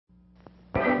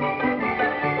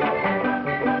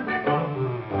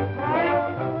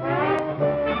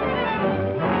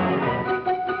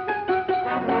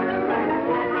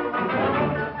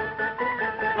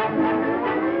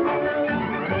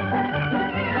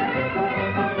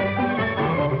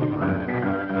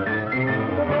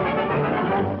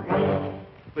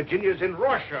Virginia's in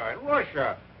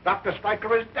Russia. Dr.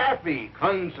 Stryker is daffy.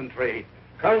 Concentrate.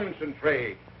 Now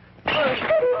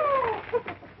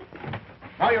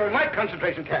you're in my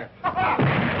concentration camp.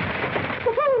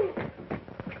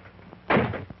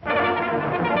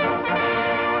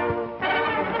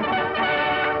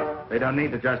 They don't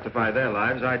need to justify their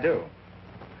lives, I do.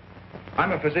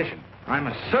 I'm a physician. I'm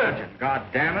a surgeon, God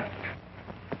damn it.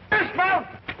 Dismount!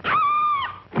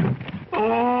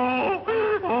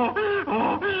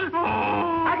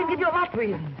 I can give you a lot of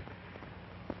reasons.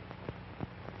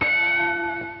 Oh,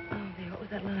 dear, what was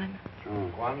that line?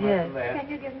 One Yes. left. Can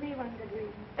you give me one good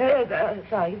reason?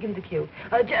 Sorry, give me the cue.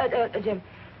 Jim.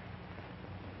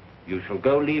 You shall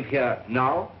go leave here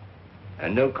now,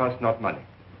 and no cost, not money.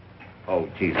 Oh,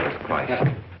 Jesus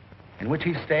Christ. In which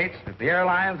he states that the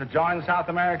airlines that join South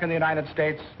America and the United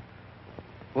States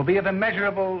will be of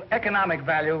immeasurable economic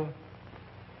value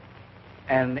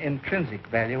and intrinsic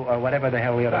value, or whatever the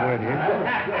hell the other word is.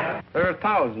 There are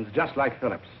thousands just like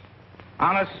Phillips.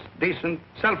 Honest, decent,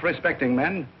 self-respecting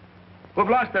men who've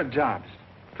lost their jobs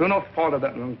through no fault of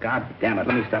their own. God damn it,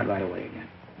 let me start right away again.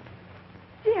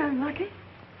 Gee, I'm lucky.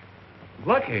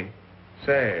 Lucky?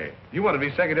 Say, you want to be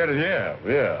secretary to the year?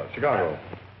 Yeah, Chicago.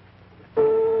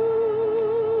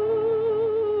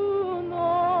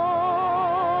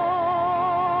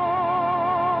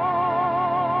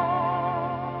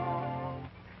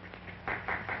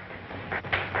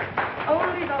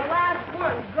 Only the last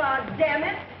one, God damn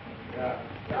it.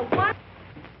 What?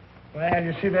 Well,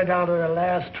 you see, they're down to their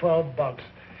last 12 bucks.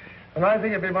 And I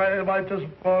think if you might just,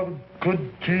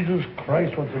 good Jesus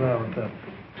Christ, what's the matter with them?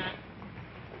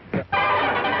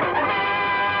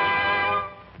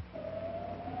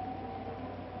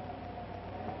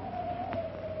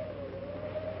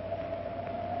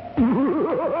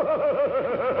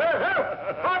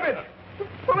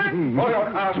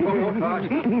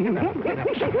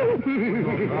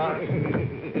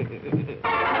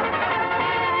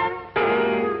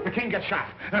 The king gets shot,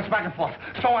 and it's back and forth,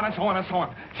 so on and so on and so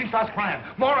on. She starts crying,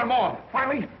 more and more.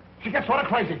 Finally, she gets sort of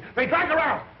crazy. They drag her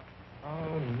out.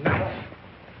 Oh, nuts.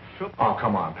 Oh,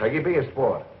 come on, Peggy, be a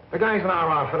sport. The guys in our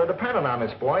outfit are dependent on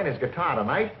this boy and his guitar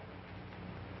tonight.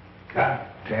 God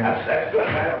damn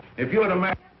it. If you were the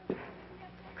man...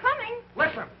 Coming.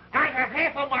 Listen, I have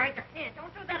half a mind. Here,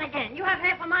 don't do that again. You have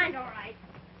half a mind, all right.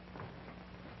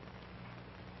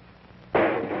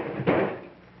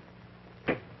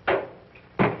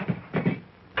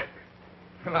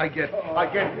 And I get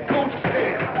goose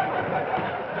hair.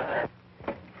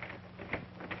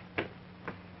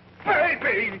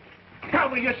 Baby, tell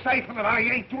me you're safe and that I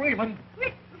ain't dreaming.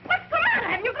 What's the matter?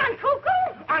 Have you gone cuckoo?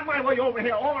 On my way over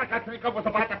here, all I could think of was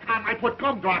about the time I put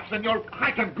gumdrops in your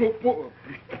hiking group.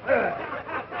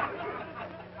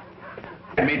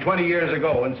 Me 20 years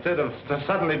ago, instead of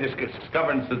suddenly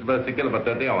discovering the kill of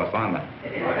the assignment.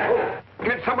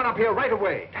 Get someone up here right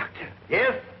away. Doctor.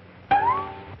 Yes?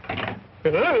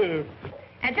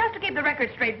 And just to keep the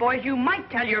record straight, boys, you might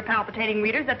tell your palpitating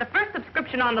readers that the first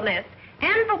subscription on the list,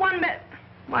 and for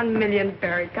 1 million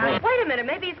buried. God, wait a minute,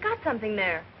 maybe he's got something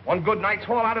there. One good night's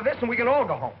haul out of this and we can all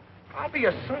go home. I'll be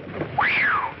a son.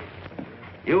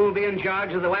 You will be in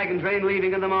charge of the wagon train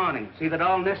leaving in the morning. See that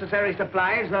all necessary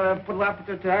supplies are put up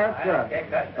to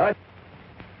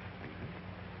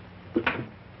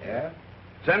Yeah?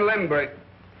 Send Limbrick.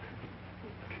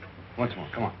 Once more,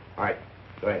 come on. All right,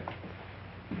 go ahead.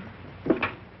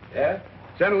 Yeah?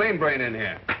 Send Lame Brain in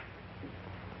here.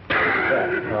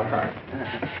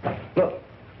 Look,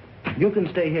 you can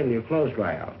stay here and your clothes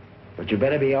dry out. But you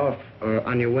better be off or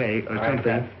on your way or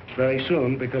something very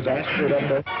soon because I screwed up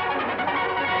the...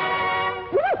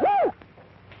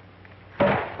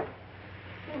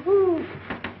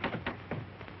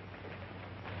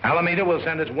 Alameda will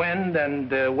send us wind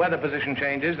and weather position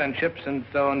changes and ships and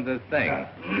so on the thing.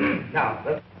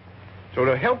 So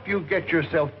to help you get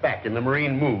yourself back in the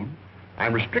Marine mood,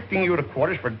 I'm restricting you to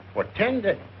quarters for 10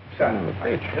 days. Son of a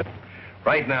bitch.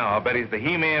 Right now, I'll bet he's the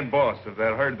He-Man boss of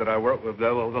that herd that I work with.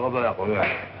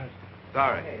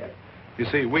 Sorry. You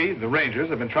see, we, the Rangers,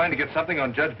 have been trying to get something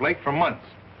on Judge Blake for months.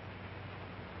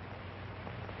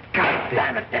 God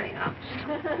damn it, Denny Humps.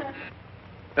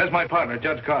 There's my partner,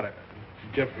 Judge Carter.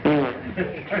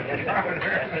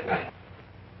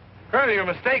 Colonel, you're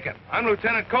mistaken. I'm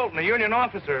Lieutenant Colton, a Union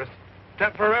officer,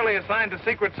 temporarily assigned to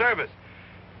Secret Service,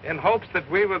 in hopes that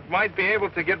we might be able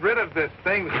to get rid of this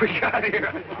thing that we got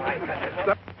here.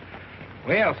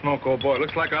 Well, Smoke, old boy,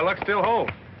 looks like our luck still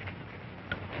holds.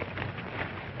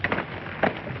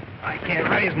 I can't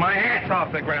raise my ass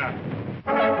off the ground.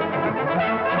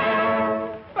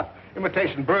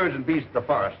 Imitation birds and beasts of the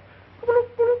forest.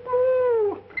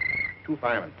 2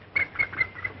 firemen.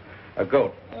 A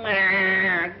goat.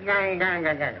 That's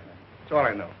all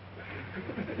I know.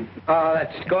 Oh,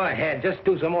 let's go ahead. Just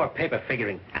do some more paper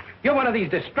figuring. You're one of these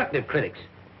destructive critics.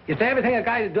 You say everything a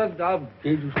guy does...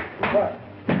 What?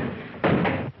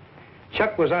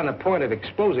 Chuck was on the point of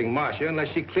exposing Marcia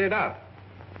unless she cleared out.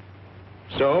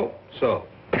 So.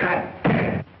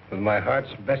 With my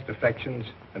heart's best affections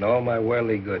and all my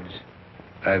worldly goods,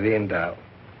 I thee endow.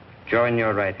 Join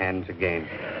your right hands again.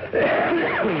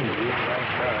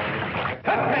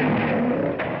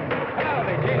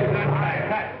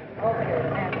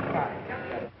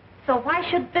 So why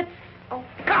should this... Oh,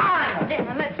 God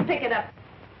damn, let's pick it up.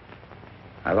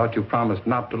 I thought you promised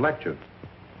not to lecture.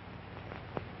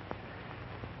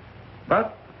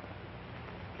 But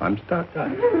I'm stuck.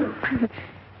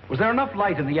 Was there enough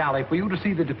light in the alley for you to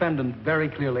see the defendant very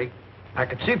clearly? I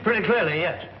could see pretty clearly,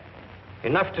 yes.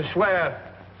 Enough to swear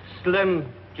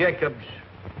Slim Jacobs.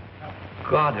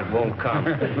 God, it won't come.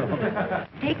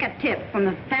 Take a tip from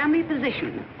the family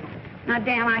physician. Now,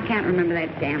 damn, I can't remember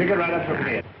that damn. Pick it right up from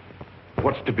here.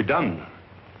 What's to be done?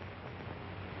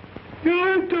 I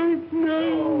don't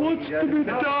know what's to be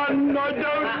done. I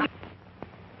don't...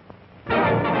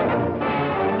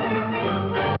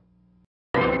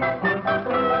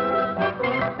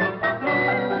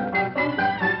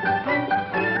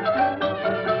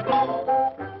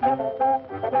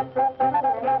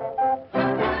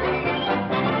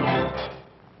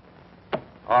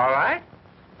 All right.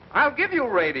 I'll give you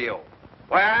radio.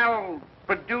 Why, I'll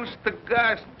produce the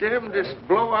gosh damnedest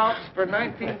blowouts for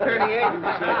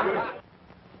 1938.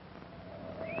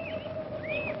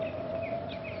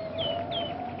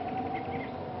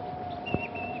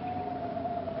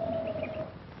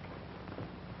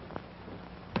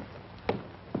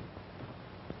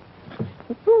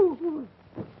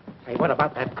 Hey, what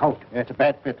about that coat? Yeah, it's a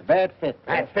bad fit. Bad fit.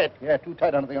 Yeah, too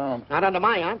tight under the arms. Not under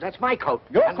my arms. That's my coat.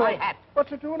 Your and my coat? hat.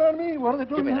 What's it doing on me? What are they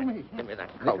doing on me? Give me that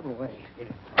coat. Take it away.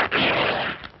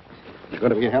 It's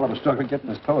going to be a hell of a struggle getting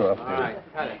this color off there. All right,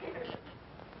 cut it.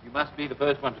 You must be the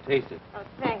first one to taste it. Oh,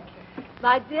 thank you.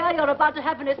 My dear, you're about to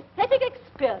have an aesthetic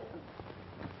experience.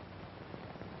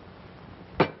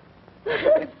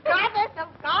 Goddess of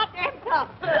goddamn tough.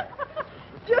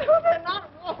 They're not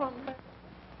warm.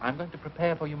 I'm going to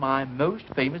prepare for you my most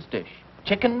famous dish,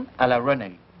 chicken a la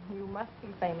Renee. You must be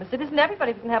famous. It isn't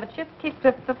everybody who can have a chip kick.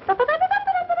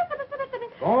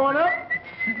 Going up?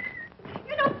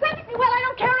 You know perfectly well I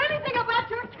don't care anything about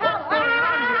your talent.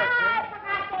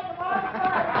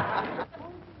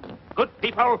 Good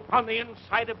people, on the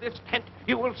inside of this tent,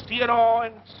 you will see an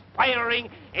awe-inspiring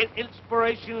and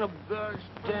inspiration of gosh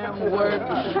damn words.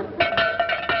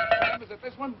 Is it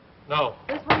this one? No.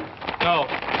 This one? No.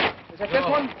 Is it this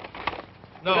one?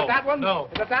 No. Is it that one? No.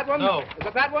 Is it that one? No. Is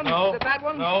it that one? No. Is it that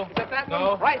one? No. Is it that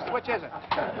No. one? Rice, which is it?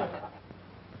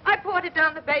 I poured it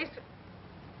down the base.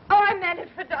 Oh, I meant it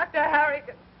for Dr.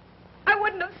 Harrigan. I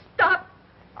wouldn't have stopped.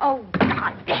 Oh,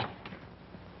 God damn.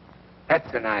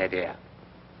 That's an idea.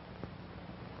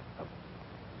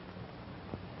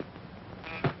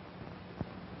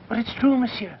 But it's true,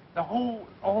 monsieur. All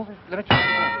the literature.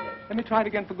 Let me try it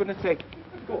again, for goodness sake.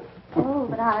 Go. Oh,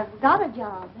 but I've got a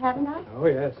job, haven't I? Oh,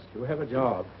 yes, you have a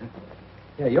job.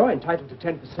 Yeah, you're entitled to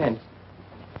 10%.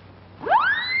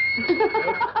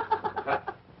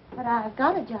 But I've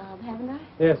got a job, haven't I?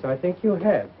 Yes, I think you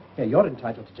have. Yeah, you're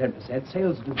entitled to 10%.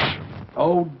 Sales do...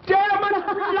 Oh, damn it!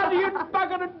 Bloody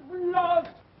bugger and blood!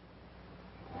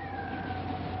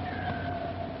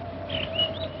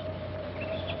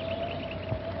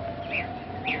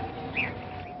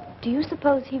 Do you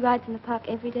suppose he rides in the park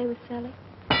every day with Sally?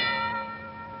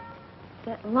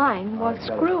 That line was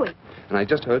screwy. And I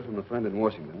just heard from a friend in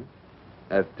Washington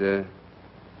that,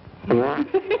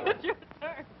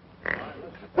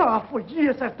 Ah, for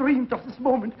years I've dreamed of this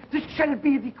moment. This shall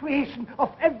be the creation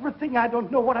of everything I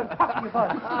don't know what I'm talking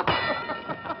about.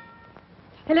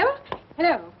 Hello?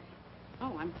 Hello?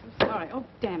 Oh, I'm so sorry. Oh,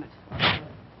 damn it.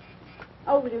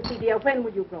 Oh, Lucy, dear, when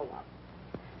will you grow up?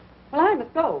 Well, I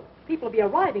must go. People will be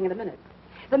arriving in a minute.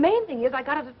 The main thing is I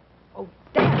got to... Oh,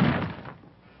 damn.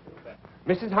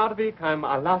 Mrs. Hardwick, I'm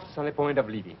alas on the point of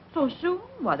leaving. So soon?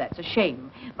 Well, that's a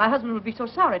shame. My husband will be so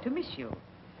sorry to miss you.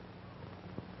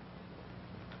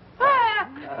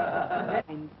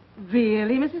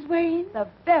 Really, Mrs. Wayne? The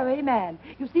very man.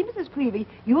 You see, Mrs. Creevy,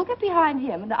 you'll get behind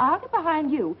him, and I'll get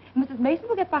behind you. And Mrs. Mason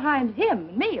will get behind him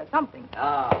and me or something.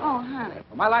 Oh, honey.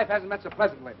 Well, my life hasn't been so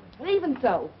pleasant lately. And even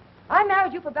so, I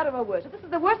married you for better or worse. If this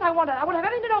is the worst I want to have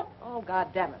anything to do... Oh,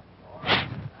 God damn it.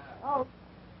 Oh.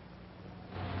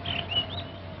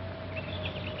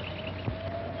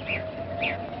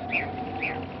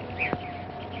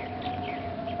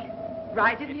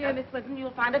 Right in here, Miss Whitman.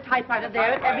 You'll find a typewriter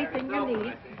there and everything you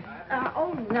need.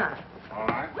 Oh, nuts. All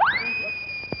right.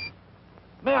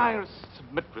 May I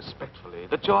submit respectfully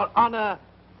that Your Honor,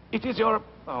 it is your...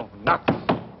 Oh, nuts. There,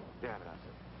 that's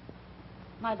it.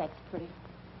 My, that's pretty.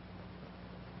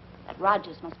 That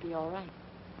Rogers must be all right.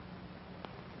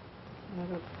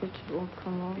 That bitch won't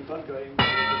come on. Keep on going.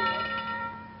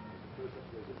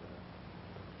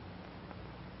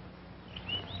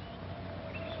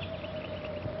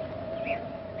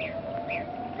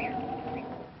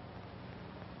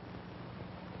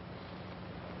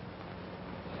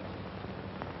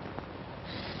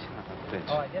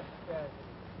 Oh, yes.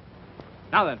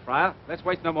 Now then, Friar, let's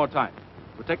waste no more time.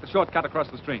 We'll take the shortcut across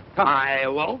the stream. Come. I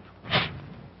won't.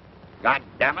 God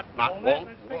damn it, not won't.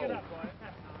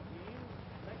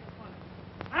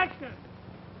 Action!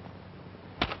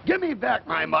 Give me back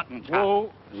my mutton chop.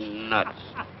 Whoa. Nuts.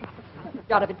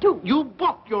 Got of it, too. You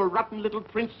balked your rotten little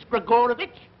Prince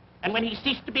Grigorovich, and when he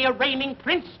ceased to be a reigning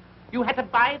prince, you had to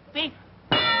buy the...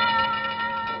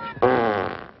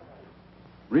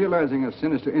 Realizing a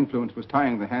sinister influence was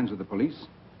tying the hands of the police,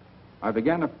 I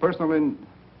began a personal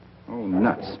Oh,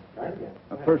 nuts.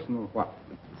 A personal what?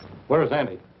 Where's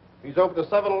Andy? He's over the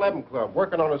 7-Eleven Club,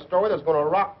 working on a story that's going to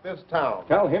rock this town.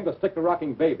 Tell him to stick to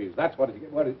rocking babies. That's what he's...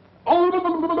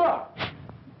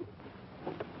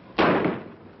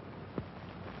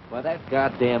 Well, that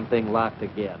goddamn thing locked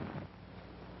again.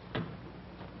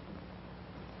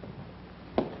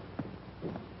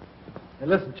 Hey,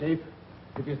 listen, Chief.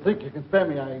 If you think you can spare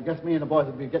me, I guess me and the boys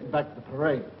will be getting back to the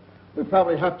parade. We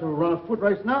probably have to run a foot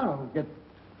race now and get...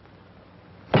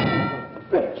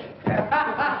 Bitch!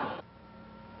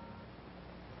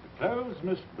 The clothes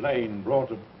Miss Blaine brought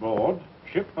aboard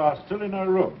ship are still in her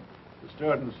room. The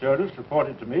steward and stewardess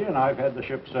reported to me, and I've had the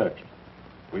ship searched.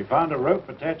 We found a rope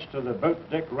attached to the boat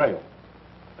deck rail.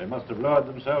 They must have lowered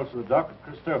themselves to the dock at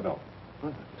Cristobal.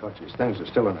 Well, I thought these things are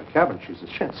still in her cabin. She's a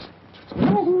shits.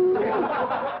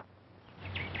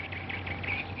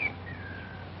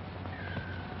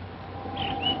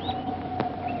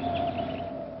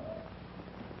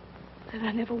 That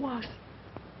I never was.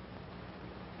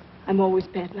 I'm always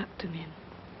bad luck to men.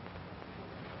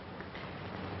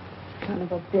 Kind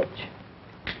of a bitch.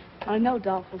 I know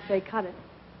Dolph will say cut it.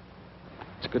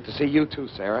 It's good to see you too,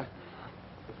 Sarah.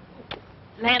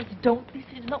 Lance, don't. This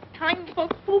is no time for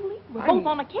fooling. We're both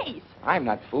on a case. I'm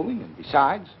not fooling, and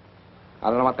besides, I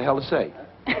don't know what the hell to say.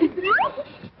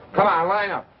 Come on,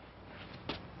 line up.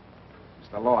 It's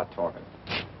the law talking.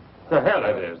 The hell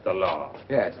it is, the law.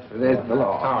 Yes, it is the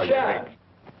law. Oh, you think?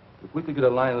 If we could get a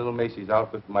line of little Macy's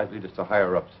outfit, it might lead us to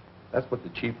higher ups. That's what the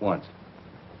chief wants.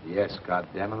 Yes,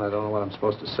 goddammit, I don't know what I'm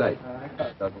supposed to say.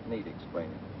 It doesn't need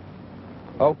explaining.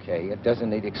 Okay, it doesn't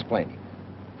need explaining.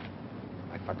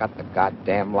 I forgot the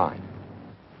goddamn line.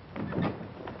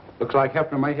 Looks like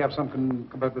Hefner might have something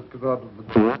about this.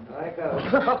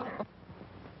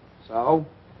 So,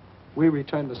 we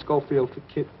return to Schofield to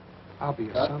Kit. I'll be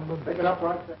a son of a bitch. Pick it up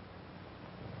right there.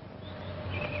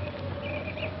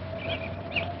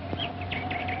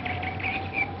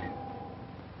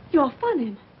 You're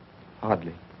funning.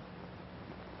 Hardly.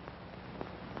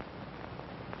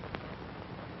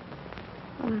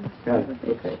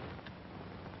 Okay.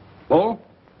 Bull,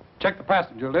 check the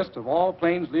passenger list of all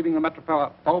planes leaving the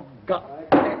metropolitan. Oh, God.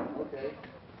 Okay.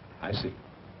 I see.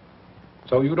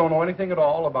 So you don't know anything at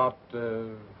all about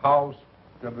how...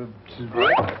 Manel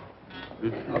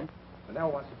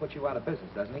wants to put you out of business,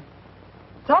 doesn't he?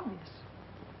 It's obvious.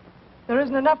 There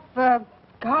isn't enough, God,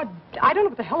 I don't know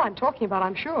what the hell I'm talking about,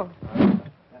 I'm sure.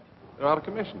 They're out of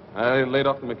commission. I laid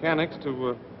off the mechanics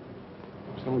to,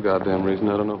 some goddamn reason,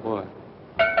 I don't know why.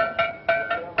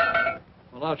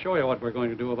 Well, I'll show you what we're going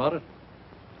to do about it.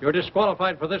 You're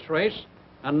disqualified for this race,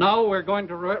 and now we're going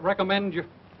to recommend you...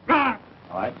 All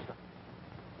right.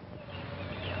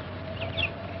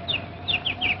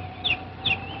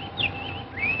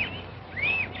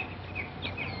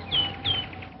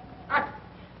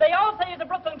 They all say he's a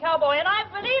Brooklyn cowboy, and I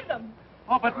believe them.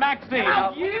 Oh, but Maxine...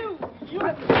 Now, you...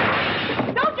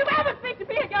 Don't you ever speak to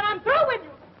me again. I'm through with you.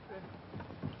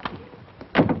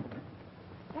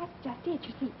 That's just it.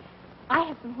 You see, I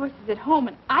have some horses at home,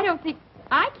 and I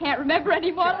can't remember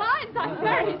any more lines. I'm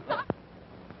very sorry.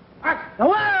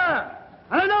 Noah!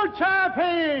 And no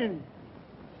champion!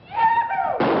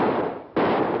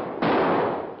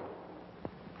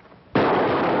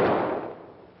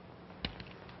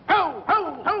 Ho,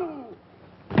 ho, ho!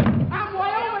 I'm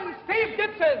Wyoming Steve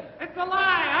Gibson. It's a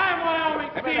lie. I'm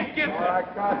Wyoming Steve Gibson.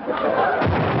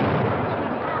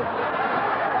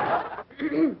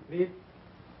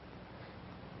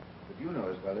 But you know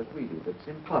as well as we do that it's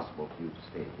impossible for you to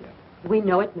stay here. We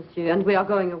know it, monsieur, and we are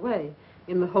going away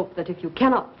in the hope that if you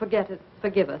cannot forget it,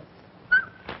 forgive us.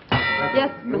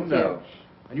 Yes, monsieur.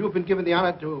 And you have been given the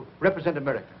honor to represent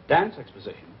America. Dance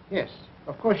exposition? Yes.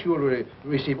 Of course, you will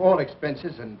receive all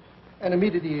expenses and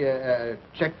immediately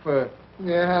check for...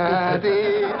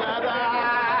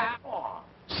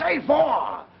 Say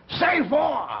four! Say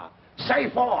four! Say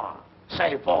four!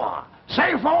 Say four!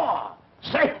 Say four!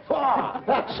 Say four!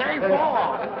 Say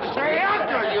four! Say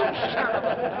after, you son of a...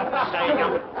 Say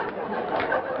after.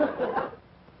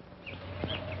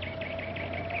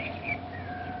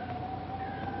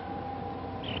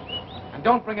 And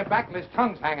don't bring it back till his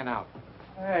tongue's hanging out.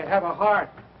 Hey, have a heart.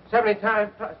 70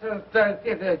 times...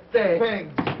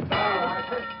 Things.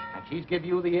 And she's give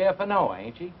you the air for Noah,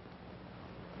 ain't she?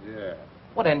 Yeah.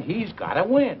 Well, then he's got to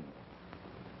win.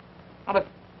 Now,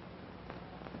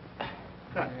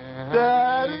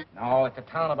 no, it's a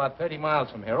town about 30 miles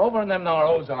from here, over in them there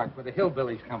Ozarks where the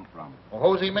hillbillies come from. Well,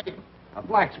 who's he making? A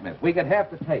blacksmith. We could have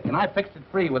to take, and I fixed it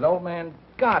free with old man.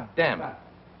 God damn it.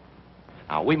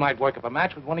 Now, we might work up a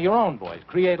match with one of your own boys,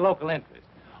 create local interest.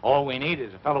 All we need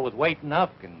is a fellow with weight enough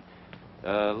can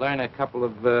learn a couple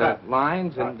of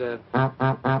lines and...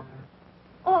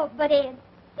 Oh, but Ed,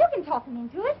 you can talk him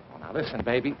into it. Oh, now, listen,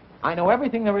 baby. I know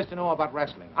everything there is to know about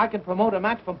wrestling. I can promote a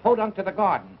match from Podunk to the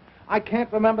Garden. I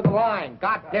can't remember the line.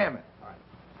 God damn it.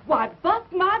 Why, bust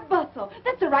my bustle.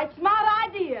 That's a right smart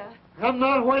idea. I'm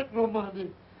not waiting no money.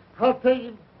 I'll take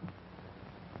him.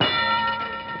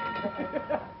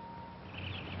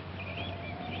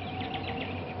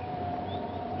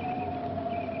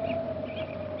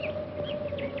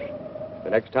 The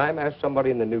next time, ask somebody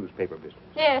in the newspaper business.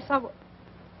 Yes, I will.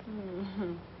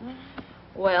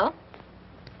 Well,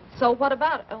 so what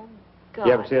about it? Oh, God.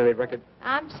 You haven't seen any record?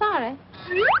 I'm sorry.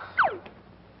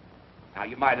 Now,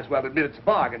 you might as well admit it's a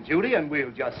bargain, Judy, and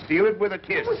we'll just seal it with a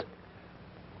kiss.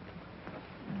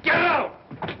 Get out!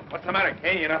 What's the matter,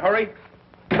 Kane? You in a hurry?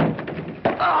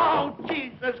 Oh,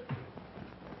 Jesus!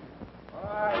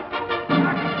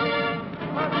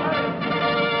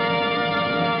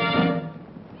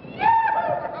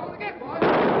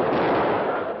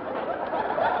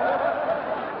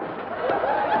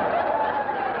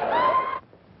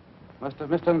 Must have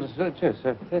misunderstood you,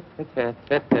 sir.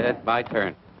 My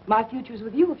turn. My future's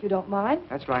with you, if you don't mind.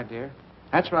 That's right, dear.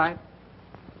 That's right.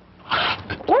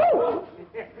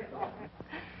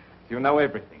 You know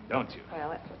everything, don't you?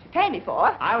 Well, that's what you pay me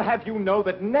for. I'll have you know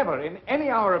that never, in any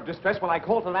hour of distress, will I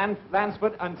call to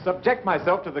Lansford and subject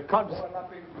myself to the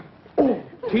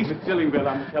Keep it, Sillingville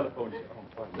on the telephone.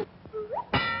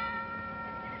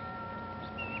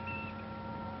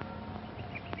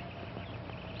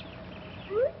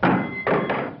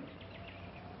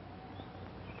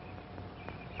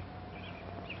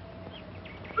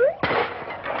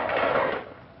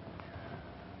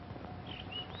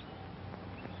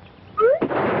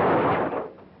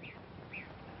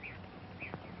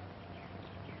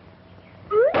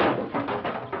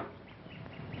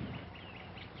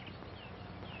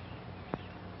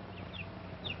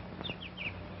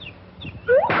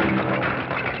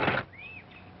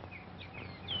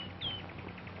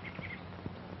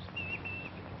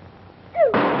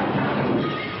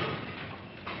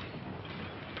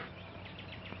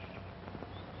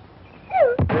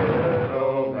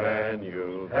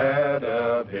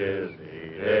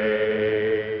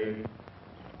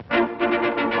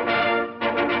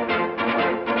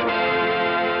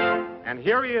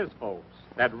 Here he is, folks,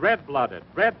 that red-blooded,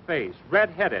 red-faced,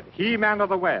 red-headed he-man of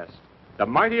the West, the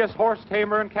mightiest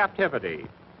horse-tamer in captivity.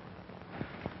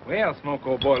 Well, Smoke,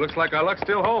 old boy, looks like our luck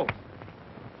still holds.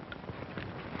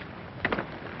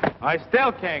 I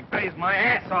still can't raise my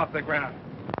ass off the ground.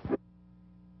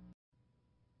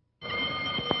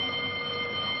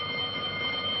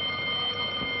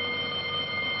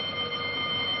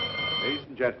 Ladies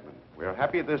and gentlemen, we are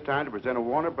happy at this time to present a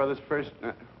Warner Brothers first...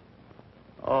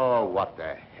 Oh, what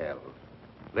the hell.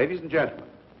 Ladies and gentlemen,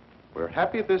 we're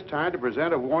happy at this time to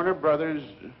present a Warner Brothers...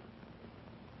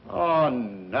 Oh,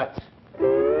 nuts.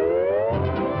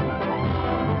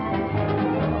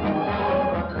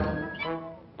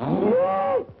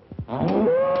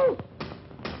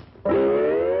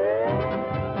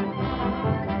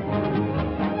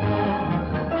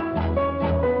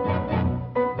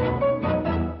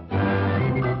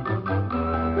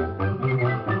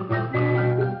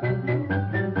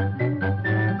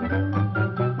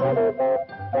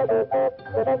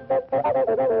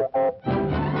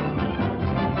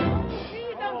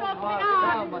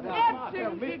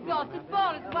 Absolutely gorgeous.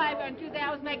 Ball as why weren't you there?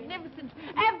 It was magnificent.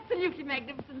 Absolutely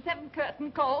magnificent. 7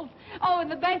 curtain calls. Oh,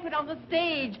 and the banquet on the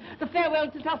stage. The farewell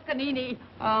to Toscanini.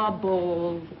 Ah,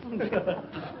 balls.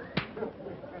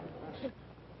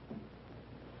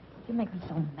 You make me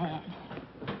so mad.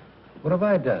 What have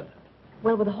I done?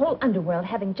 Well, with the whole underworld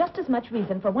having just as much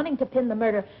reason for wanting to pin the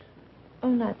murder... Oh,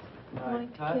 nuts.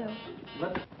 Wanting to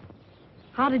kill.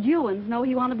 How did Ewins know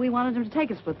we wanted him to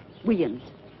take us with Williams?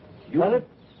 You want it?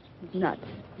 Nuts.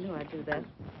 Knew I'd do that.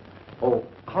 Oh,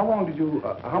 how long did you,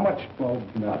 how much? Oh,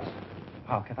 nuts.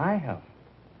 How can I help?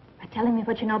 By telling me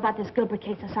what you know about this Gilbert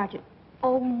case, Sergeant.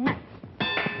 Oh, nuts.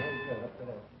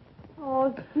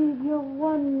 Oh, Steve, you're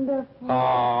wonderful.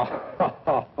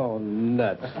 Oh,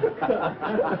 nuts.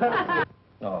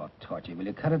 Oh, Torchy, will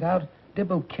you cut it out?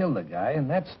 Dibbo killed the guy, and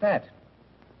that's that.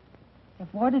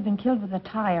 If Ward had been killed with a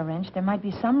tire wrench, there might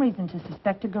be some reason to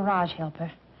suspect a garage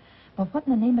helper. But what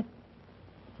in the name of...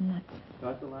 nuts?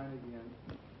 Start the line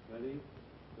again. Ready?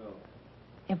 Go.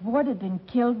 If Ward had been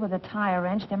killed with a tire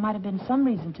wrench, there might have been some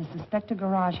reason to suspect a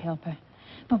garage helper.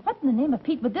 But what in the name of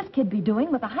Pete would this kid be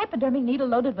doing with a hypodermic needle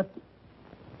loaded with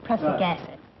prussic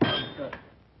acid?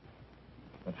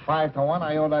 At 5 to 1,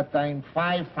 I owe that thing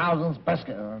 5,000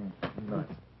 biscuit.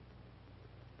 Nuts.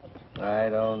 I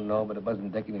don't know, but it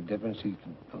doesn't make any difference. He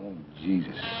can... Oh,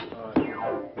 Jesus.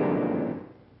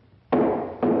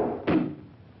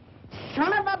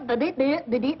 Son of a...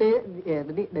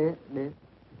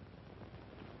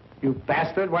 You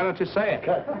bastard, why don't you say it?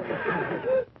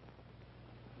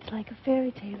 It's like a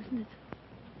fairy tale, isn't it?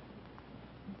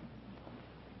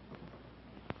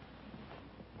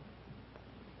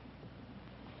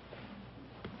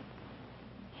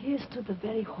 Here's to the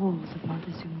very halls of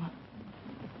Montezuma.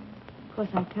 Of course,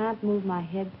 I can't move my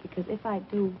head, because if I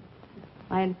do,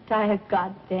 my entire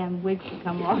goddamn wig will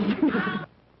come off.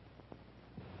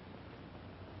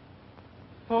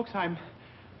 Folks, I'm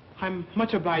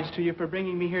much obliged to you for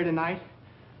bringing me here tonight.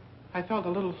 I felt a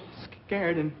little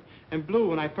scared and blue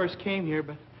when I first came here,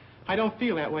 but I don't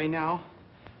feel that way now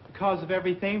because of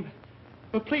everything.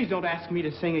 But please don't ask me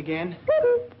to sing again.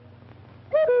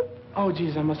 Oh,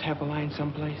 Jesus, I must have a line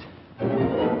someplace.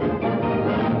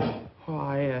 Oh,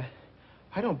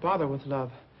 I don't bother with love.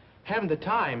 Haven't the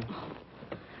time.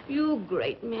 You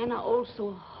great men are all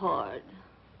so hard.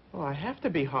 Oh, I have to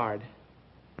be hard.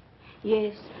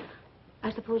 Yes,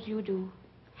 I suppose you do.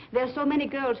 There are so many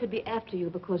girls who'd be after you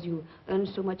because you earn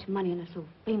so much money and are so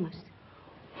famous.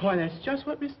 Why, that's just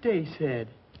what Miss Day said.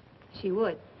 She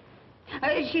would.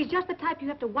 She's just the type you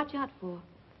have to watch out for.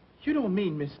 You don't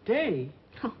mean Miss Day?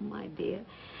 Oh, my dear.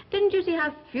 Didn't you see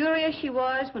how furious she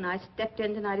was when I stepped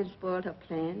in tonight and spoiled her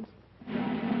plans?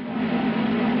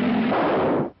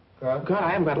 God,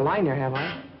 I haven't got a line there, have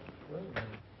I?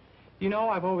 You know,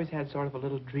 I've always had sort of a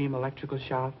little dream electrical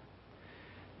shop.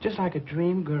 Just like a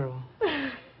dream girl.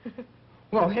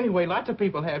 Well, anyway, lots of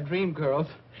people have dream girls.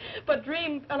 But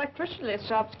dream electricianist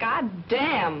shops,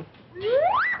 goddamn.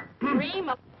 Dream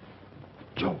of...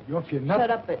 Joe, you're off your nuts. Shut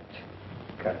up, bitch.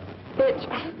 Cut it.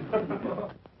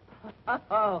 Bitch.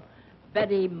 Oh,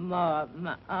 Betty Moore.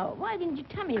 Oh, why didn't you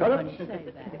tell me you were going to say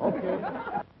that? Okay.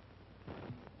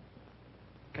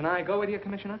 Can I go with you,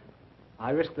 Commissioner?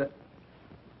 I risk that.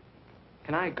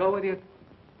 Can I go with you?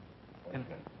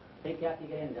 Take you after you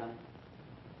get in, Johnny.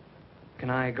 Can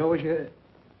I go with you?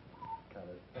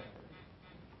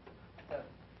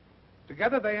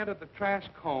 Together they entered the trash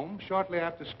comb shortly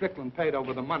after Strickland paid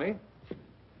over the money.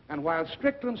 And while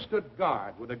Strickland stood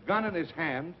guard with a gun in his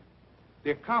hand,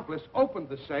 the accomplice opened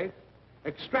the safe,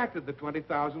 extracted the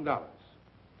 $20,000.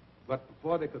 But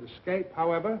before they could escape,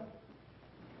 however,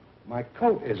 my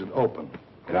coat isn't open.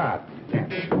 God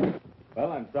damn it.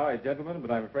 Well, I'm sorry, gentlemen,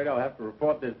 but I'm afraid I'll have to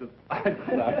report this to...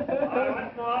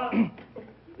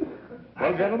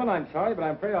 Well, gentlemen, I'm sorry, but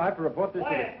I'm afraid I'll have to report this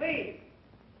Quiet, please.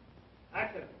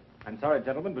 Action. I'm sorry,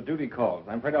 gentlemen, but duty calls.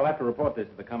 I'm afraid I'll have to report this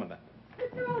to the commandant.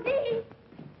 Mr. O'Dean,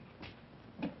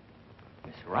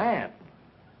 Miss Rand.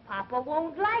 Papa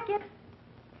won't like it.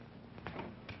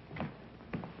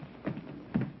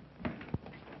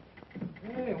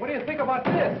 Hey, what do you think about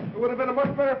this? It would have been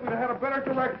much better if we'd had a better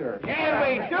director. Yeah,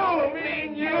 we do, me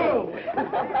and you.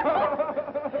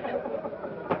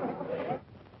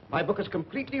 My book is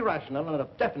completely rational and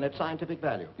of definite scientific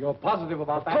value. You're positive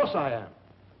about that? Of course I am.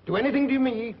 Do anything to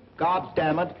me, God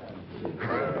damn it.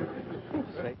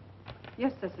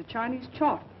 Yes, that's the Chinese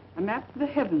chart. A map of the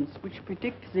heavens which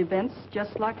predicts events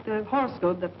just like the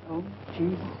horoscope that... Oh,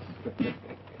 Jesus.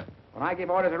 When I give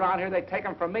orders around here, they take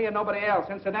them from me and nobody else.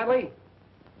 Incidentally,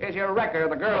 here's your record of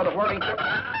the girl of the whirling...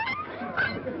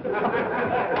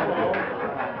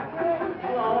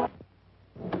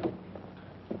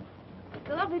 It's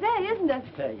a lovely day, isn't it?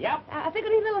 Yep. I think I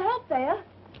need a little help there.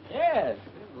 Yes.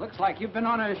 Looks like you've been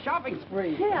on a shopping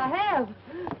spree. Yeah, I have.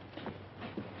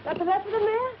 Got the rest of them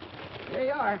there? There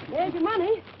you are. There's your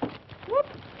money. Whoop.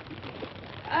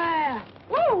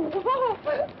 Whoa, whoa.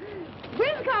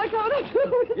 Where's the color code?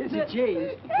 Here's your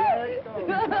cheese.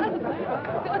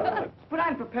 But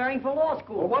I'm preparing for law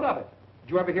school. Well, what of it?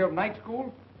 Did you ever hear of night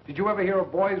school? Did you ever hear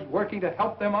of boys working to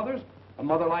help their mothers? A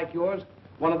mother like yours,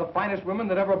 one of the finest women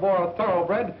that ever bore a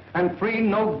thoroughbred, and 3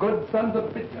 no good sons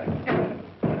of bitches.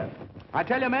 I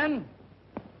tell you, men,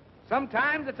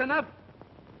 sometimes it's enough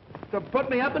to put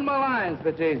me up in my lines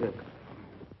for Jesus.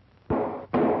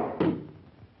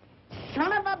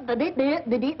 Son of a...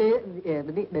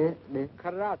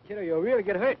 Cut it out, kid, or you'll really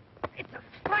get hurt. It's a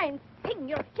fine thing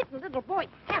you're hitting little boy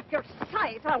half your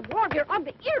size. I'll warm your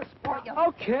ugly ears for you.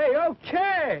 Okay,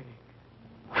 okay.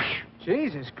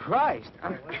 Jesus Christ.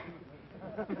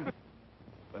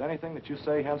 But anything that you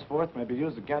say henceforth may be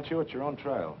used against you at your own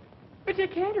trial. But you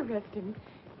can't arrest him.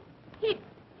 He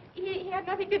had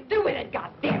nothing to do with it,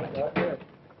 goddammit.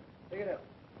 Take it up.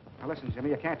 Now listen, Jimmy,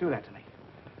 you can't do that to me.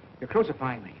 You're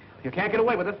crucifying me. You can't get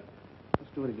away with it.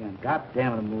 Let's do it again. God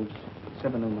damn it, it moves.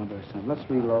 7 new number or something. Let's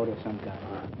reload or some guy.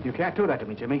 You can't do that to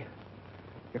me, Jimmy.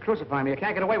 You're crucifying me. You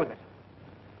can't get away with it.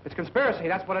 It's conspiracy,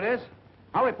 that's what it is.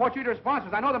 I'll report you to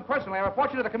sponsors. I know them personally. I'll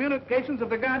report you to the communications of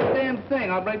the goddamn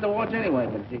thing. I'll break the watch anyway,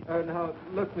 but now,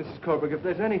 look, Mrs. Colbrook, if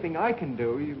there's anything I can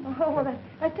do, you... Oh, well,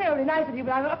 that's terribly nice of you,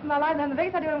 but I'm up in my line and the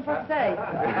biggest idea what I'm supposed to say.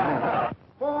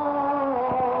 Bonsai,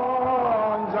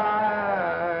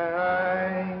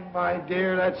 my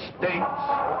dear, that stinks.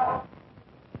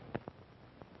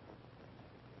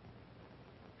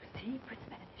 See, Prince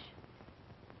Vanish,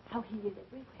 how he is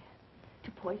everywhere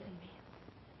to poison me.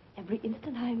 Every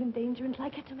instant I am in danger until I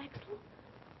catch him, Axel.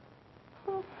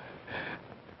 Oh.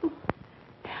 Oh.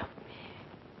 Help me.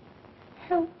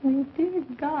 Help me, dear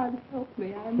God, help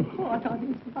me. I'm caught on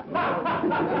his body.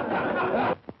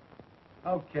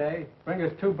 Okay, bring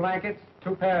us 2 blankets,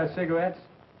 2 pair of cigarettes.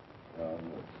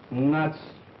 Nuts.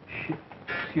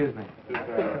 Excuse me.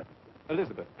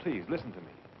 Elizabeth, please, listen to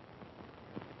me.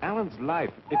 Alan's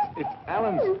life, it's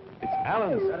Alan's,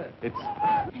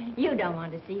 You don't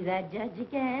want to see that judge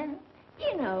again.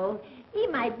 You know, he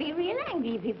might be real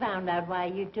angry if he found out why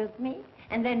you took me.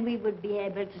 And then we would be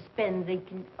able to spend the...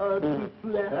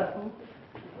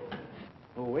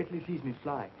 Oh, wait till he sees me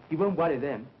fly. He won't worry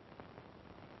then.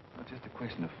 Not just a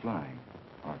question of flying.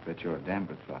 Oh, I bet you're a damn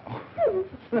good flyer.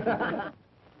 There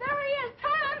he is,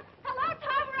 Tom! Hello,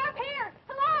 Tom, we're up here!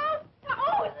 Hello?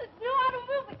 Oh, it's a new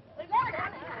automobile.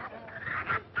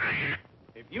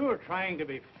 If you were trying to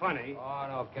be funny... Oh,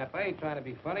 no, Cap, I ain't trying to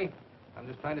be funny. I'm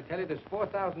just trying to tell you there's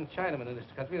 4,000 Chinamen in this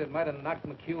country that might have knocked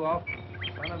McHugh off.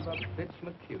 Son of a bitch,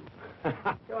 McHugh.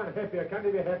 Go on, happier. Can't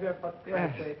you be happier? For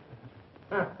Yes. Christ's sake.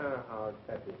 Oh,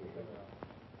 happy.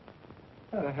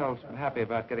 Who the hell's happy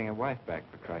about getting a wife back,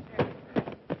 for Christ's sake?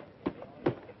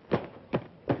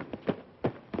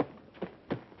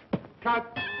 Cut!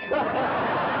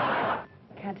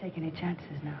 Can't take any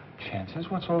chances now. Chances?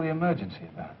 What's all the emergency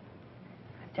about?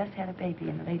 I've just had a baby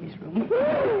in the ladies' room.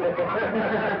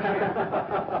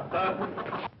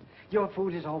 Your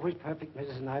food is always perfect,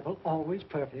 Mrs. Nibel. Always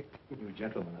perfect. You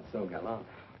gentlemen are so gallant.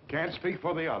 Can't speak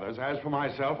for the others. As for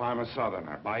myself, I'm a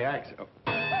Southerner. By accident.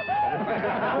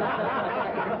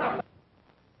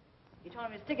 You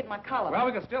told me to stick it in my collar. Well,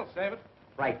 we can still save it.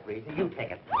 Right, Breezy, you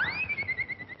take it.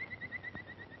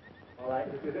 All right.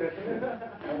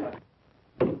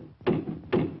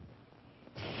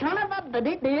 Son of a...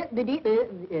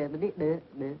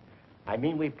 I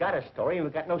mean, we've got a story and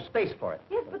we've got no space for it.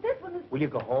 Yes, but this one is... Will you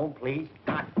go home, please?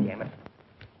 God damn it.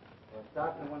 We'll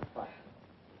start in one spot.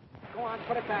 Go on,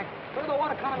 put it back. Look at the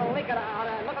water coming and leaking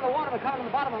out. Look at the water coming in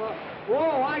the bottom of the...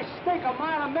 Whoa, I stink a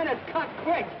mile a minute. Cut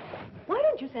quick. Why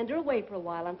don't you send her away for a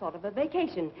while on sort of a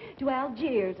vacation to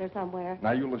Algiers or somewhere?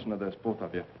 Now, you listen to this, both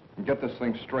of you, and get this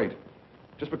thing straight.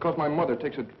 Just because my mother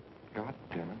takes it... God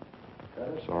damn it.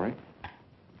 Sorry.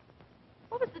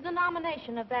 What was the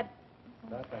denomination of that?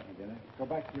 Start back again. Go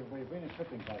back to your way. Bring a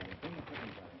shipping bag. Bring a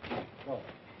shipping bag. Go.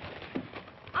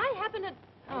 I happen to...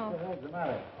 Oh. What the hell's the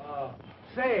matter?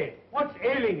 Say, what's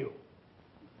ailing you?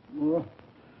 Well,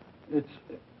 it's...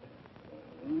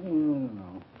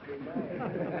 no. Did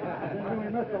we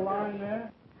miss a line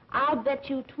there? I'll bet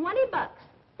you $20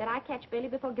 that I catch Bailey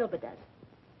before Gilbert does.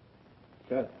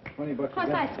 Got $20 Of course,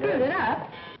 I screwed it up.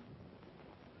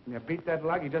 You beat that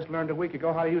lug. You just learned a week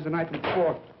ago how to use a knife and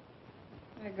fork.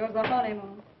 There goes the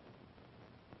honeymoon.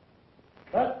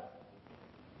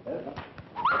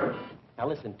 Now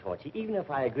listen, Torchy, even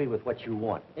if I agree with what you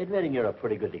want, admitting you're a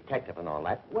pretty good detective and all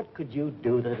that, what could you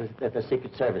do that the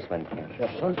Secret Servicemen can't?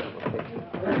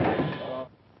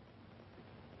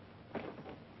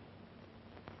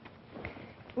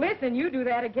 Listen, you do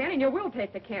that again and you will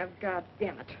take the cab. God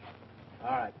damn it.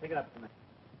 All right, pick it up for me.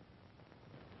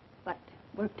 But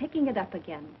We're picking it up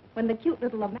again when the cute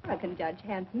little American judge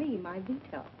hands me my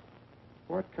veto.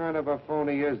 What kind of a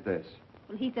phony is this?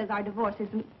 Well, he says our divorce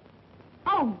isn't...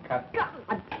 Oh, Cut.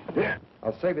 God!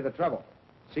 I'll save you the trouble.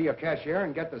 See your cashier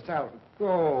and get the salary.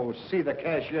 Oh, see the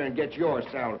cashier and get your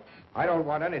salary. I don't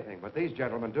want anything, but these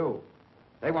gentlemen do.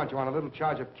 They want you on a little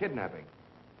charge of kidnapping.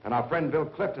 And our friend Bill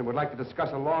Clifton would like to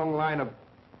discuss a long line of...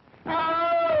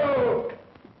 Oh!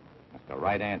 That's the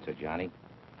right answer, Johnny.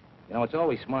 You know, it's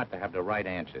always smart to have the right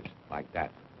answers, like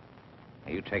that.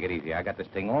 Now, you take it easy. I got this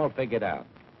thing all figured out.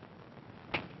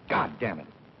 God damn it.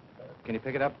 Can you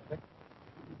pick it up?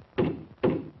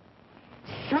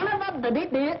 Son of a...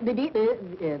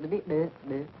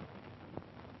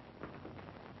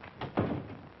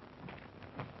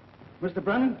 Mr.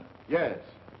 Brennan? Yes.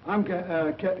 I'm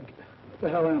what the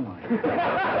hell am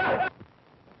I?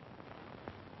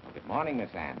 Good morning, Miss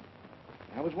Ann.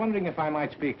 I was wondering if I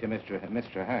might speak to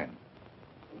Mr. Hearn.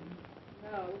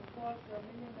 No,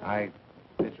 I...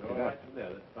 Mr. All right from there,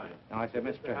 that's fine. No, I said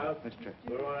Mr. House. Mr.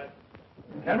 We're all right.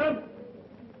 Cameron?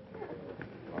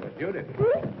 Well, it's Judith.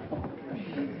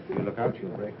 You look out,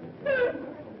 you'll break.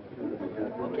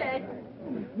 Okay.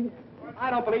 I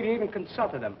don't believe you even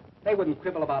consulted them. They wouldn't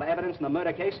quibble about evidence in the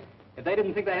murder case. If they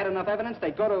didn't think they had enough evidence,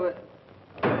 they'd go to...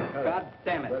 God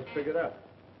damn it. Let's pick it up.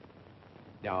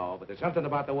 No, but there's something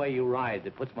about the way you ride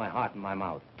that puts my heart in my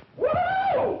mouth.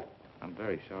 Woo! I'm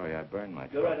very sorry I burned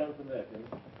myself. Go right on from there, can you?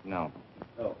 No.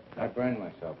 Oh. I burned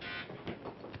myself.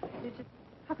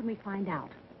 How can we find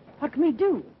out? What can we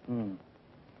do?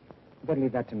 Better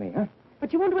leave that to me, huh?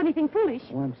 But you won't do anything foolish.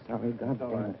 Oh, I'm sorry. God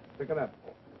damn it. Pick it up.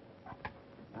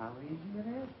 How easy it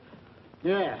is?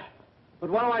 Yeah.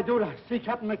 But what do I do to see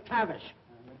Captain McTavish?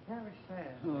 McTavish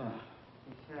said, he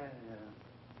said,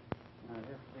 if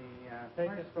the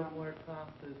Take it from where Tom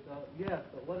says, yes,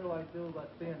 but what do I do about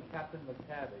seeing Captain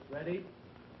McTavish? Ready?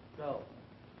 Go.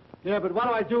 Yeah, but what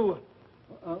do I do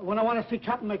when I want to see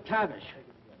Captain McTavish?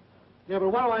 Yeah, but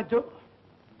what do I do?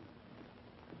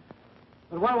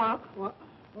 But what do I... What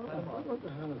the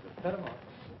hell is it? Cut him off.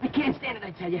 I can't stand it,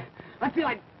 I tell you. I feel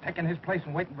like taking his place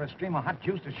and waiting for a stream of hot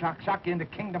juice to shock you into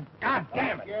kingdom. God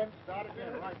damn it. Start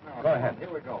again right now. Go ahead. Here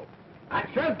we go.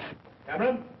 Action.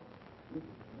 Cameron?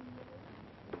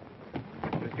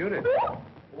 Miss Judith.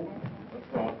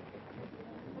 What's wrong?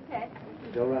 Okay.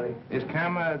 Still ready. Is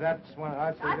Camera, that's one...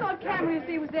 I thought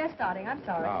Cameron was there starting. I'm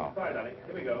sorry. Oh. Sorry, Donnie.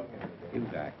 Here we go. You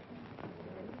back.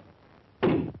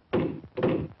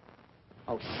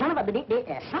 Oh, son of a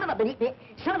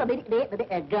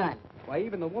gun. Why,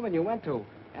 even the woman you went to,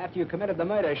 after you committed the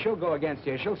murder, she'll go against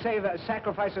you. She'll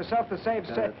sacrifice herself to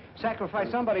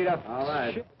sacrifice somebody to... All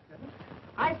right.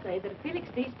 I say that if Felix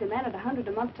Deeds demanded $100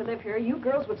 a month to live here, you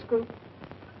girls would screw...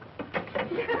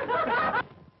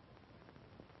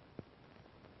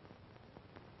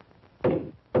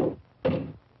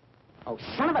 Oh,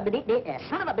 son of a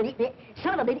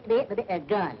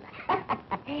gun.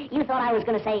 You thought I was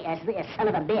going to say son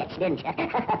of a bitch, didn't you?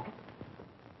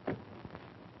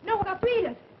 No, I got beat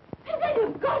it. You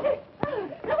got it.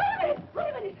 Now, wait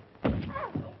a minute.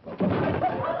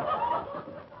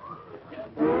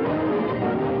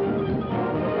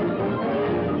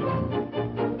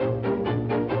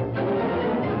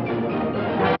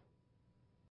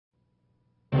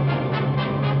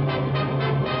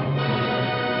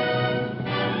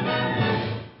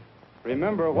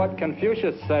 Remember what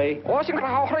Confucius say.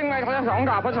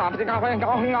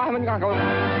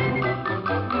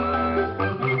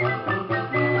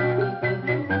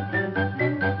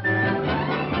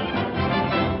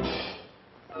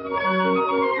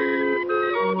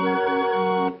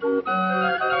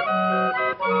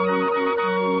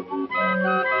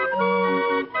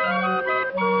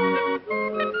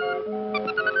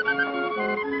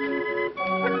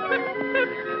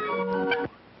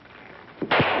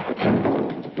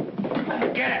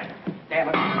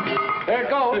 There it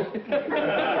goes.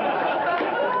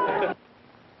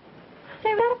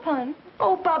 Say, was that a pun?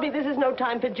 Oh, Bobby, this is no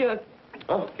time for jerk.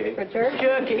 Okay. For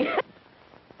jerky.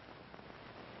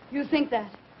 You think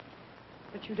that,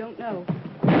 but you don't know.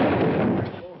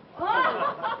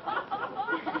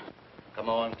 Come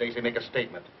on, Stacy, make a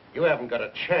statement. You haven't got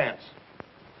a chance.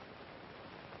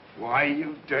 Why,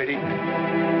 you dirty...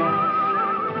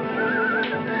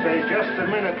 Say, just a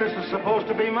minute. This is supposed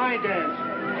to be my dance.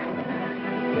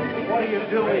 What are you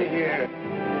doing here?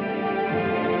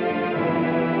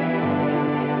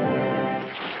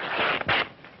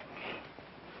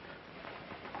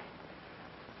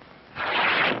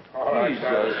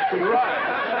 Jesus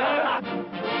Christ.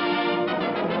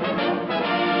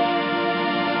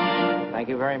 Thank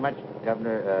you very much.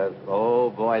 Governor, oh,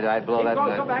 boy, did I blow that.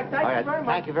 Go back. Thank you very much.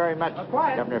 Thank you very much,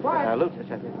 Quiet, Governor. quiet.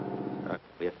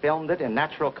 We have filmed it in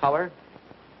natural color,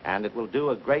 and it will do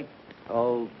a great,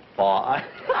 oh, boy.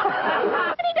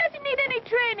 But he doesn't need any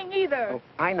training either. Oh,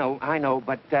 I know,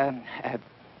 but, Start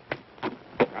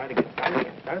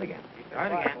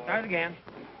again.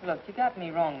 Look, you got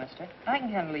me wrong, mister. I can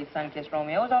handle these sun-kissed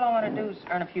Romeos. All I want to do is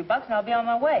earn a few bucks, and I'll be on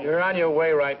my way. You're on your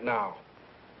way right now.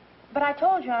 But I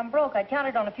told you I'm broke. I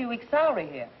counted on a few weeks' salary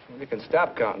here. You can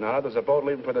stop counting now. There's a boat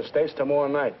leaving for the States tomorrow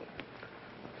night.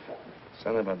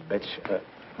 Son of a bitch.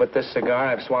 With this cigar,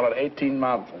 I've swallowed 18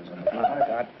 mouthfuls.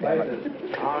 That's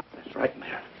right,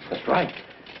 Mayor. That's right.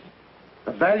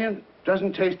 The valiant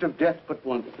doesn't taste of death but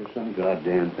once, or some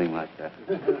goddamn thing like that.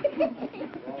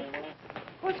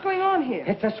 What's going on here?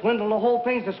 It's a swindle. The whole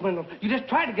thing's a swindle. You just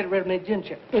tried to get rid of me, didn't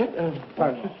you?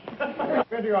 Pardon. Went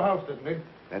to your house, didn't he?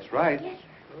 That's right.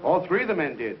 All three of the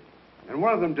men did. And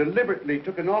one of them deliberately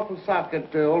took an awful sock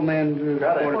at old man...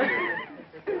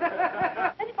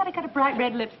 Anybody got a bright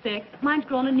red lipstick? Mine's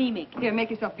grown anemic. Here, make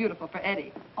yourself beautiful for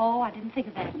Eddie. Oh, I didn't think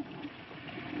of that.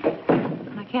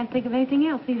 I can't think of anything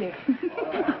else either.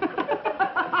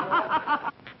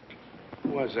 Who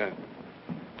was that?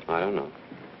 I don't know.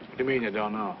 What do you mean you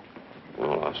don't know?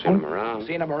 Well, I've seen him around.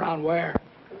 Seen him around where?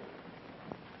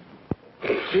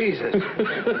 Jesus.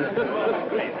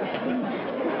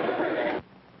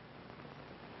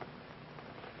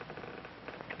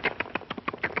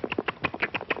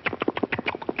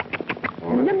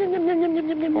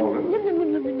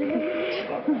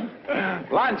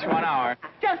 Lunch, 1 hour.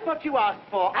 Just what you asked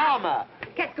for, armor.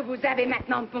 Qu'est-ce que vous avez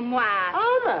maintenant pour moi?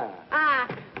 Armor. Ah,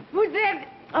 vous avez...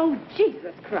 Oh,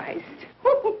 Jesus Christ.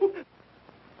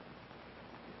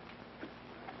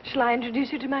 Shall I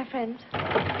introduce you to my friends?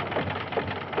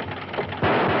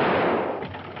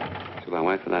 Shall I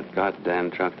wait for that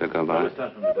goddamn truck to go by?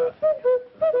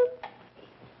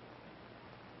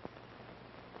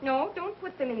 No, don't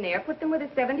put them in there. Put them with a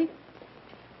 70.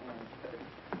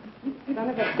 Son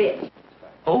of a bitch.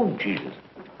 Oh, Jesus.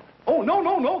 Oh,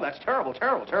 no. That's terrible.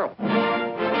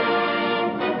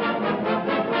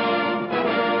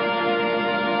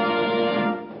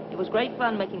 It was great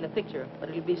fun making the picture, but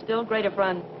it'll be still greater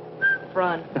fun.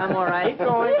 I'm all right. Keep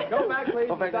going. Go back, please.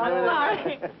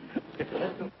 Sorry.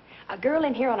 A girl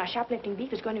in here on our shoplifting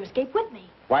beef is going to escape with me.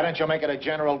 Why don't you make it a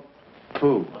general...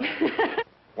 Pooh.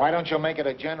 Why don't you make it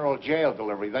a general jail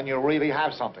delivery? Then you'll really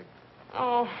have something.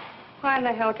 Oh, why in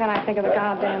the hell can't I think of the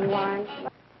goddamn lines?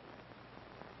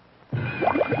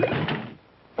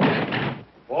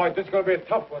 Boy, this is going to be a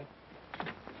tough one.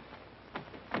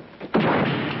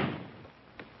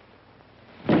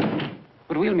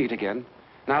 But we'll meet again,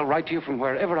 and I'll write to you from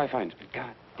wherever I find you.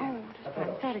 God, Oh,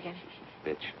 just start again.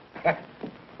 bitch.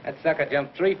 That sucker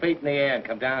jumped 3 feet in the air and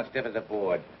come down stiff as a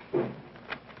board.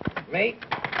 Me?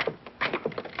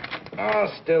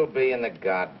 I'll still be in the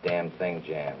goddamn thing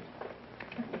jammed.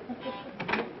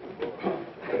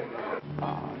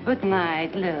 Good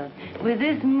night, love. With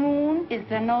this moon, is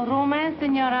there no romance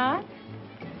in your heart?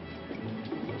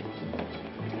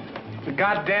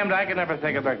 Goddamned, I can never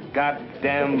think of a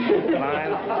goddamn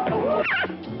line.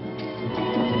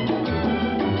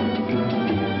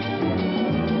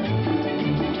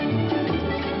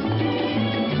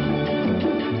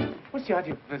 What's the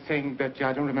idea of saying that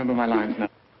I don't remember my lines now?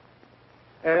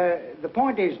 The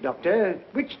point is, Doctor,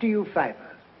 which do you favor?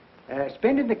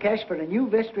 Spending the cash for a new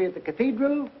vestry at the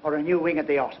cathedral or a new wing at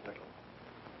the hospital?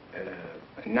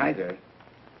 Neither.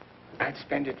 I'd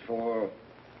spend it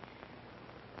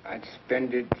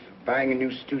buying a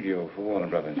new studio for Warner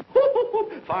Brothers.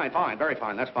 Fine, very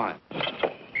fine, that's fine.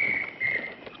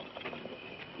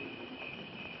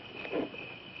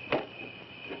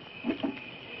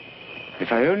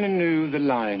 If I only knew the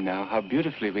line now, how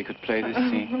beautifully we could play this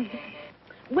scene.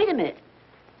 Wait a minute.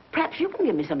 Perhaps you can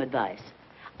give me some advice.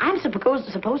 I'm supposed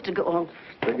to go on.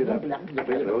 Bring it up.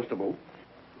 Close to move.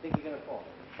 Think you're gonna fall?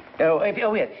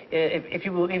 If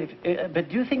you will, but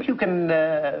do you think you can,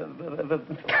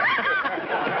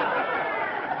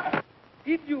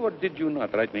 Did you or did you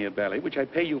not write me a ballet, which I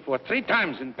pay you for 3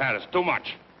 times in Paris? Too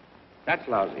much. That's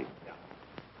lousy.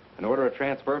 An order of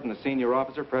transfer from the senior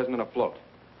officer, president afloat.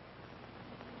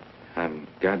 I'm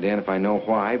goddamn if I know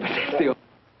why, but it's the...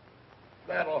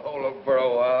 That'll hold him for a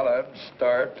while. I'm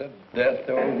starved to death,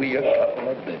 or we a couple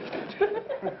of biscuits.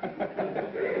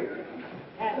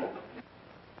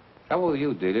 Trouble with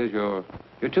you, Delia, is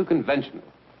you're too conventional.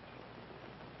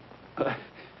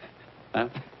 I'm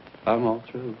all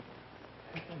through.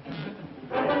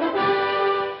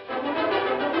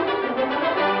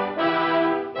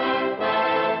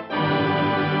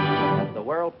 the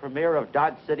world premiere of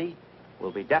Dodge City,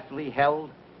 will be definitely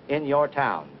held in your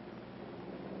town.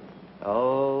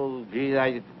 Oh, gee,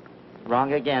 I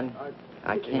wrong again.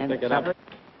 I can't pick it up.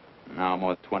 Now,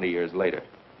 almost 20 years later,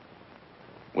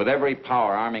 with every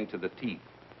power arming to the teeth,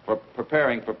 for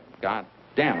preparing for, God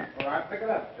damn it. All right, pick it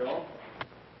up, Joe.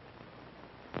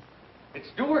 It's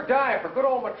do or die for good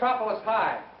old Metropolis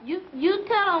High. You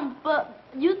tell him,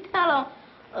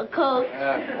 Coach.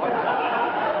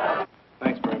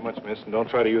 Thanks very much, miss. And don't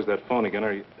try to use that phone again,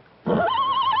 or you...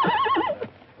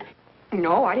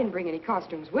 No, I didn't bring any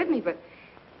costumes with me, but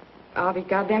I'll be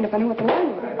goddamned if I know what the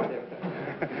line was.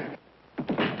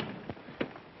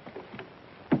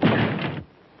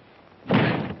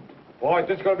 Boy,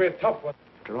 this is going to be a tough one.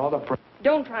 After all the...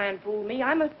 Don't try and fool me.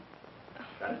 I'm a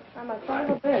son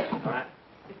of a bitch.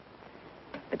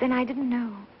 But then I didn't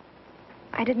know.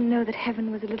 I didn't know that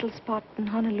heaven was a little spot in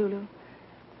Honolulu.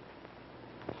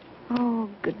 Oh,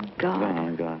 good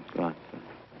God. God.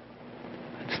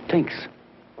 It stinks.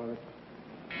 We'll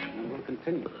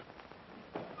continue.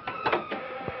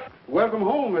 Welcome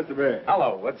home, Mr. Barry.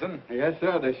 Hello, Woodson. Yes,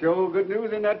 sir. There's sure good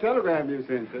news in that telegram you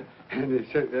sent, sir. And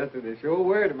they're sure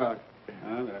worried about it.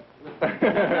 All right.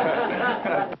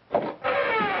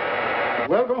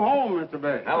 Welcome home, Mr.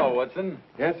 Barry. Hello, Woodson.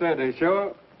 Yes, sir. They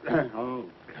sure... Oh.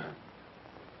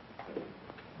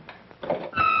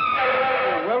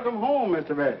 Welcome home,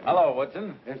 Mr. Barry. Hello,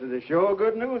 Woodson. Yes, sir. There's sure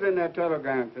good news in that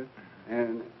telegram, sir.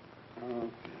 And...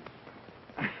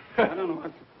 I don't know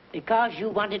what... Because you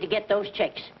wanted to get those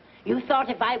checks. You thought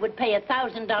if I would pay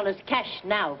 $1,000 cash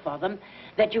now for them,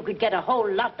 that you could get a whole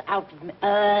lot out of me.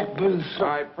 All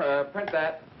right, print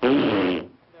that. No.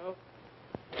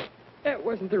 That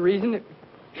wasn't the reason. It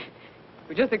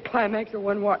was just the climax of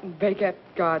one rotten bake-up.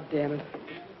 God damn it.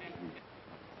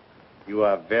 You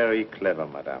are very clever,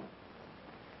 madame.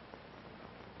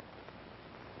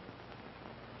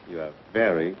 You are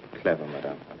very clever,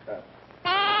 madame.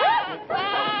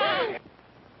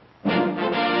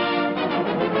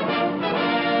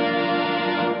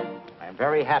 I'm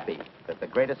very happy that the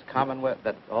greatest commonwealth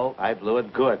that... Oh, I blew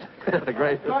it good. The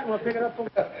greatest... We'll pick it up from...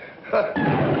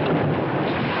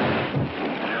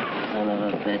 Son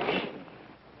of a bitch.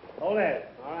 Hold it.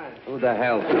 All right. Who the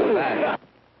hell threw that?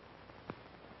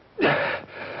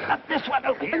 Up this one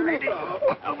over here, lady.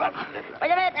 Right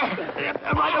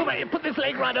over here. Put this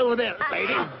leg right over there,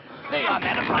 lady. There on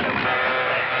that front over there.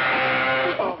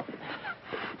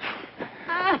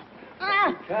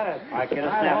 I can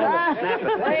snap it.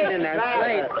 Right in there.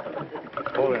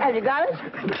 Slate. Have you got it?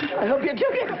 I hope you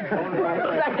took it.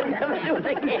 I can never do it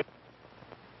again.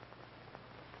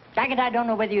 Jacket, I don't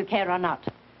know whether you care or not,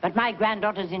 but my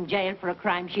granddaughter's in jail for a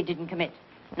crime she didn't commit.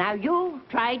 Now, you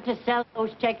tried to sell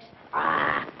those checks.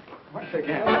 Once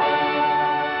again.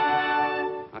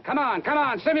 Now, come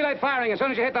on. Simulate firing as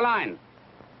soon as you hit the line.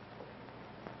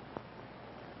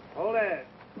 Hold it.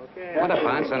 Okay. What a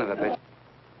fine son of a bitch.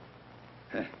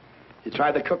 You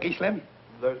tried the cookie, Slim?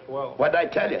 They're swell. What'd I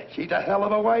tell you? She's a hell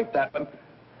of a wife, that one.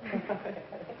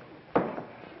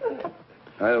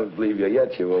 I don't believe you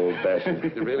yet, you old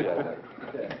bastard. You really are.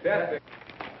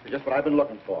 Just what I've been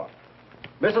looking for.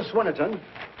 Mrs. Swinnerton.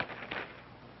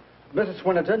 Mrs.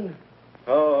 Swinnerton.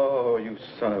 Oh, you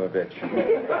son of a bitch.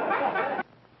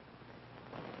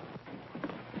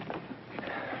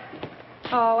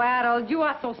 Oh, Harold, you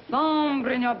are so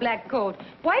somber in your black coat.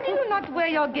 Why do you not wear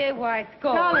your gay white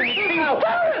coat?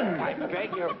 I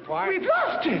beg your pardon. We've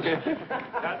lost it.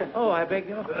 Oh, I beg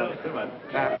your pardon.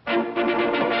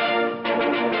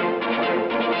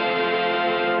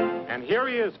 And here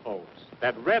he is, folks,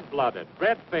 that red-blooded,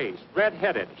 red-faced,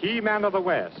 red-headed he-man of the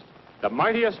West, the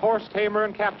mightiest horse tamer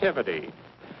in captivity.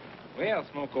 Well,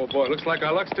 Smoke, old boy, looks like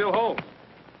our luck still holds.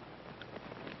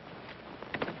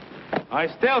 I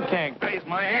still can't. Raise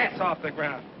my ass off the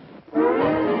ground.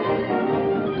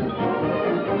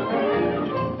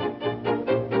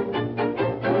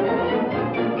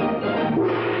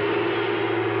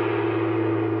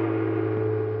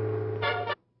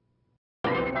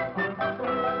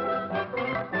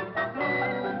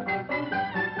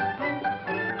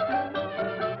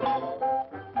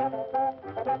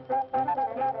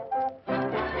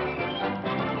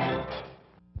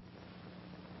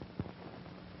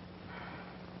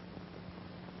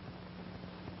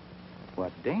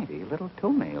 What dainty little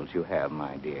toenails you have,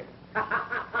 my dear.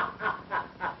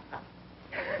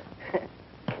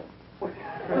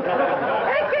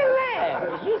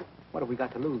 What have we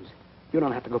got to lose? You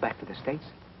don't have to go back to the States.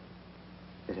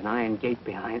 There's an iron gate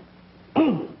behind.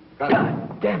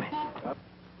 God damn it.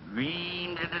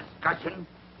 Mean the discussion?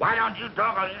 Why don't you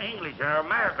talk English or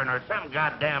American or some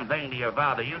goddamn thing to your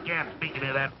father? You can't speak any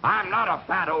of that. I'm not a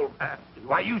fat old...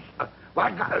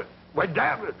 Well,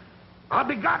 damn it. I'll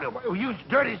be gone. You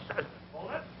dirty son.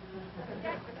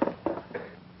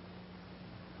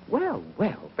 Well,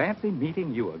 well, fancy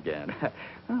meeting you again.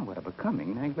 Oh, what a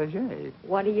becoming negligee.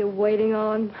 What are you waiting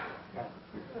on?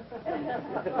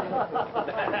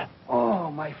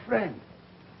 Oh, my friend.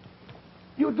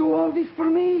 You do all this for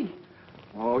me?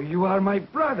 Oh, you are my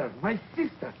brother, my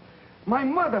sister, my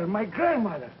mother, my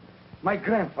grandmother, my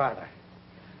grandfather.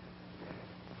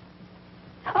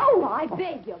 Oh, I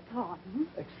beg your pardon.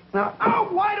 Now,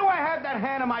 why do I have that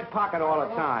hand in my pocket all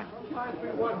the time?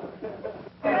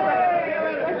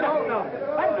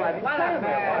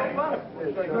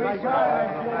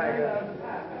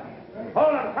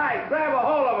 Hold him tight. Grab a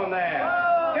hold of him there.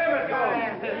 Give it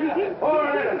to him.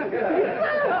 Hold it.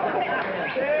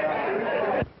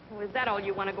 Oh, is that all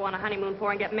you want to go on a honeymoon for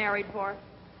and get married for?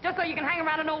 Just so you can hang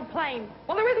around an old plane?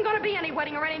 Well, there isn't going to be any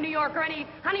wedding or any New York or any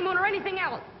honeymoon or anything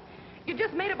else. You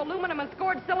just made of aluminum and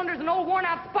scored cylinders and old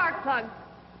worn-out spark plugs.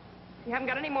 You haven't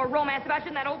got any more romance about you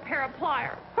than that old pair of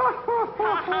pliers.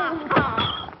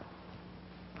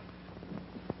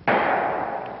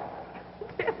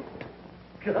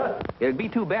 It'd be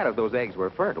too bad if those eggs were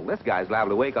fertile. This guy's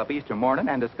liable to wake up Easter morning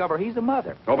and discover he's a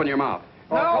mother. Open your mouth.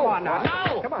 Oh, No! come on now.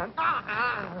 No! Come on.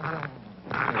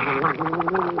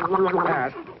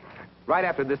 Right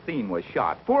after this scene was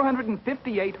shot,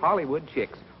 458 Hollywood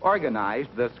chicks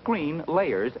organized the Screen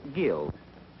Layers Guild.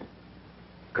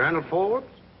 Colonel Forbes,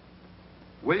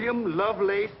 William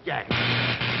Lovelace Jackson.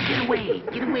 Get away!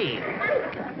 Get away!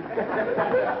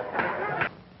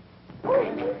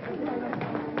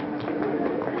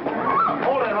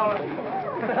 Hold it, hold it.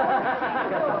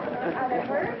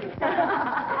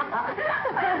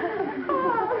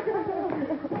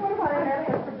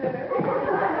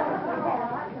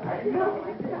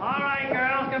 All right,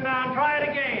 girls, come down. Try it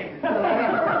again. Don't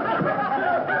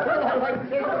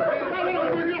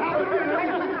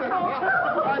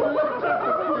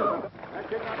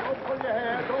pull your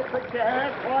hair. Don't fix your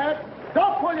hair. Quiet.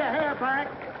 Don't pull your hair back.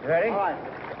 You ready? All right.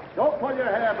 Don't pull your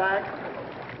hair back.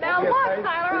 Now, Yes, look, I-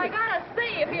 Tyler, I gotta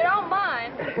see if you don't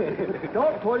mind.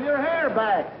 Don't pull your hair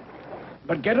back.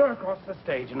 But get her across the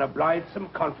stage in a blithesome,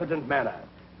 confident manner.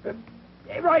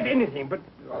 Write anything, but...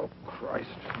 Oh, Christ,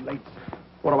 late.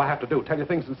 What do I have to do? Tell you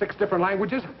things in 6 different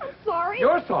languages? I'm sorry.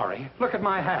 You're sorry. Look at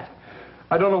my hat.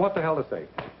 I don't know what the hell to say.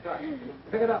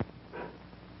 Pick it up.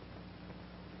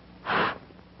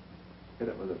 Hit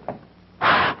it with it.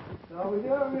 All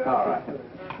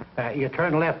right. You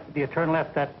turn left. You turn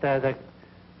left. Damn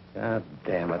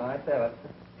it.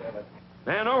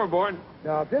 Man overboard.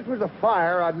 Now, if this was a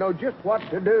fire, I'd know just what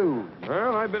to do.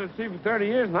 Well, I've been at sea for 30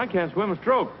 years, and I can't swim a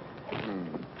stroke.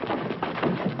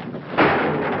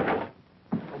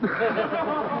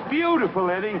 Beautiful,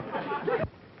 Eddie.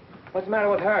 What's the matter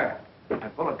with her?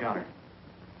 That bullet gunner.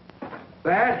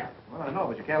 Bad? Well, I know,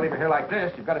 but you can't leave her here like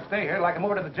this. You've got to stay here like I'm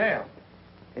over to the jail.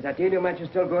 Is that deal you mentioned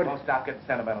still good? Don't stop getting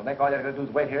sentimental, Nick. All you gotta do is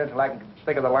wait here until I can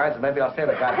think of the lines, and maybe I'll say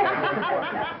the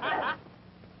goddamn.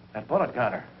 That bullet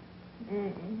gunner.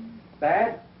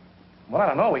 Bad? Well, I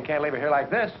don't know. We can't leave her here like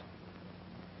this.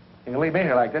 You can leave me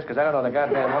here like this, because I don't know the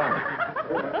goddamn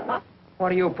line.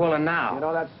 What are you pulling now? You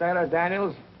know that sailor,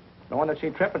 Daniels? The one that she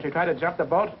tripped when she tried to jump the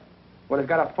boat? Well, he's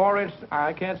got a 4-inch...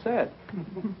 I can't say it.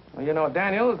 Well, you know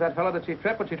Daniels, that fellow that she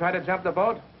tripped when she tried to jump the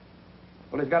boat?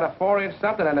 Well, he's got a 4-inch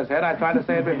something in his head. I tried to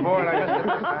say it before, and I missed it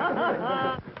this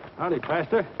time. Howdy,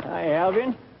 Pastor. Hi,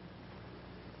 Alvin.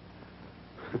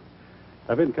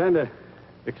 I've been kind of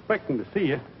expecting to see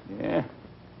you. Yeah.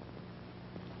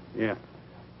 Yeah.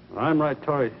 Well, I'm right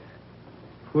sorry.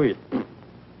 Sweet.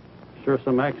 Sure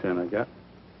some accent I got.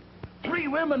 3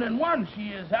 women in one, she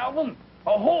is, Alvin.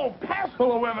 A whole pass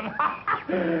full of women.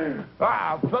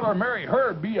 A feller marry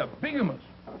her be a bigamist.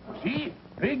 See?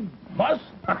 Big muss.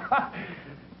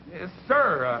 Yes,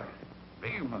 sir.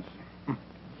 Bigamous.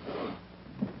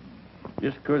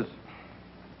 Just 'cause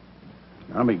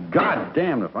I'll be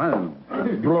goddamned if I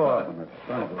don't blow up on that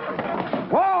son of a...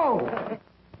 Whoa!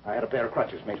 I had a pair of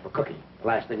crutches made for Cookie. The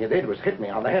last thing you did was hit me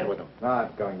on the head with them.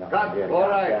 Not going down. All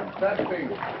right. That's me.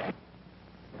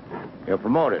 You're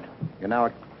promoted. You're now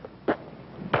a...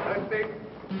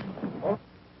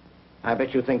 I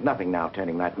bet you think nothing now,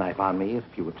 turning that knife on me. If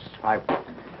you would... God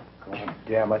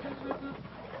damn it.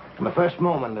 From the first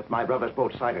moment that my brother's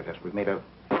boat sighted us, we've made a...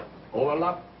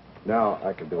 Overlap? Now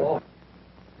I can do it.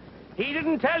 He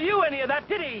didn't tell you any of that,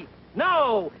 did he?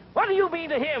 No. What do you mean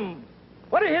to him?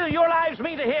 What do your lives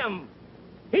mean to him?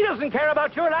 He doesn't care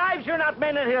about your lives. You're not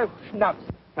men in here. Now,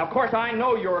 of course, I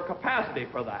know your capacity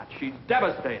for that. She's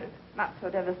devastated. Not so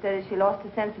devastated she lost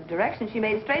her sense of direction. She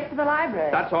made straight for the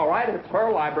library. That's all right. It's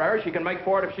her library. She can make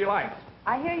for it if she likes.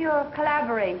 I hear you're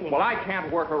collaborating. Well, I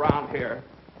can't work around here.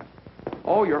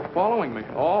 Oh, you're following me.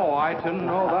 Oh, I didn't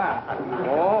know that.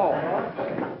 Oh.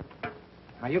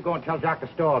 Now, you go and tell Dr.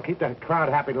 Stoll. Keep the crowd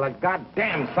happy like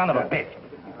goddamn son of a bitch.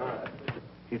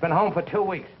 She's been home for 2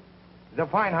 weeks. She's a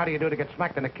fine how do you do to get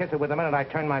smacked in the kisser with the minute I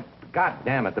turn my... God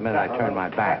damn it, the minute I turn my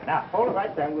back. Now, hold it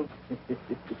right there.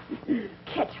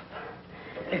 Ketchup.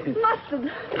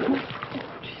 Mustard.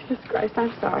 Jesus Christ,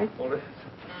 I'm sorry.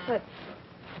 But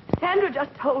Sandra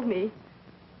just told me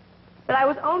that I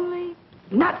was only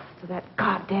nuts to that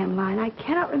goddamn line. I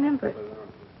cannot remember it.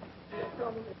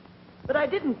 But I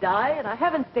didn't die, and I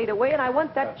haven't stayed away, and I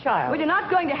want that child. Well, you're not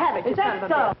going to have it, Is that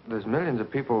so? There's millions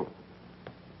of people,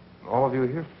 all of you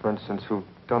here, for instance, who've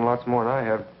done lots more than I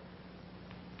have,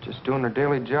 just doing their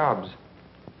daily jobs.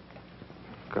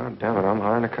 God damn it, I'm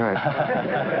high on a kite.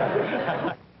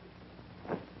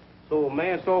 So a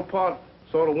man saw Pop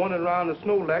sort of wandering around the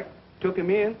snow lack, took him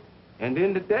in, and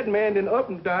then that man then up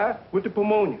and died with the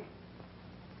pneumonia.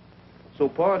 So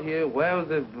Pop here, where was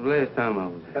the last time I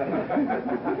was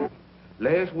there?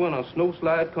 Last winter, a snow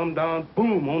slide come down,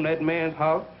 boom, on that man's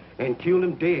house and killed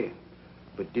him dead.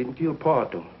 But didn't kill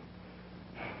Pop, though.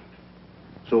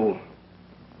 So,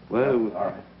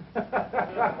 well...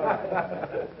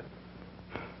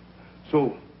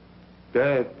 So,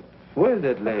 Dad, where's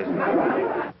that last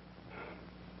man?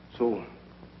 So,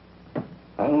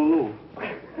 I don't know.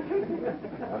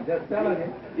 I'm just telling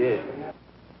you. Yeah.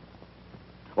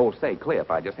 Oh, say,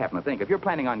 Cliff, I just happen to think, if you're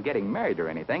planning on getting married or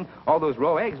anything, all those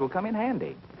raw eggs will come in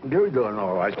handy. You're doing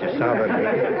all right, you son of a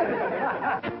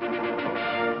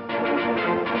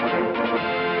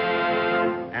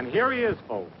And here he is,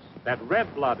 folks, that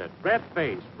red-blooded,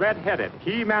 red-faced, red-headed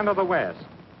he-man of the West,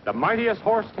 the mightiest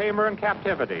horse tamer in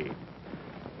captivity.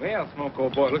 Well, Smoke,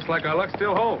 old boy, looks like our luck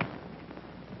still holds.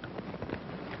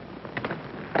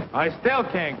 I still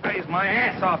can't raise my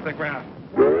ass off the ground.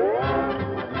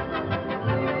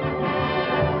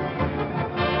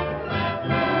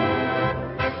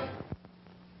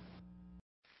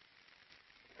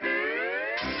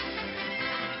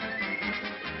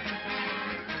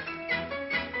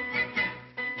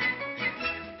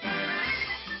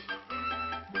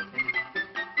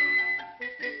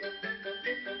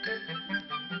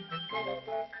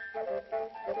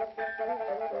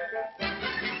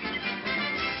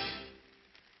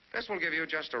 This will give you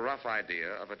just a rough idea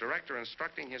of a director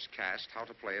instructing his cast how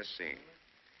to play a scene.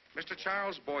 Mr.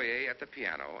 Charles Boyer at the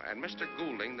piano and Mr.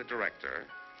 Goulding, the director,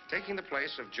 taking the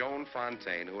place of Joan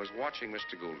Fontaine, who was watching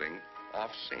Mr. Goulding off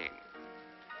scene.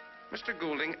 Mr.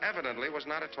 Goulding evidently was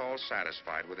not at all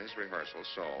satisfied with his rehearsal,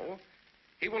 so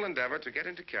he will endeavor to get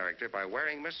into character by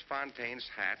wearing Miss Fontaine's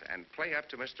hat and play up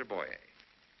to Mr. Boyer.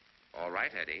 All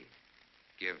right, Eddie,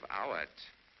 give out.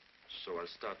 So I'll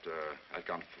start, I'll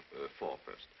count 4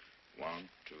 first. 1,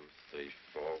 2, 3,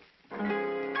 4.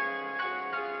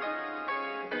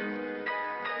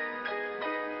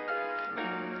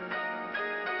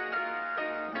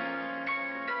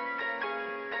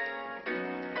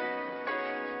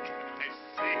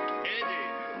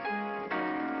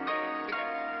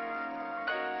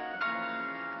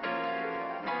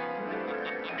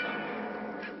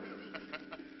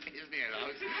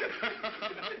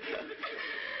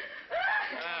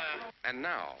 And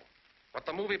now, what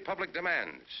the movie public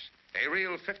demands, a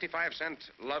real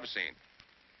 55-cent love scene.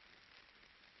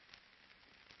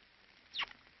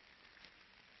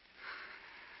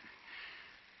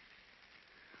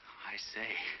 I say,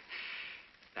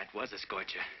 that was a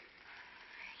scorcher.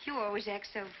 You always act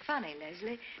so funny,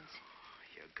 Leslie.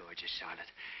 You're gorgeous,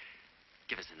 Charlotte.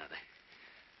 Give us another.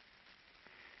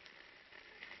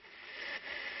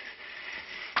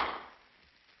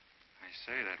 I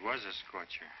say, that was a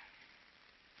scorcher.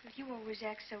 You always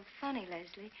act so funny,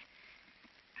 Leslie.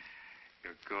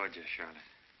 You're gorgeous, Charlotte.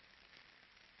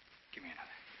 Give me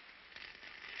another.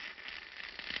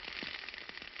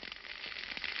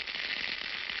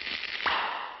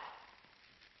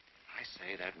 I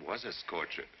say, that was a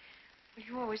scorcher.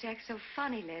 You always act so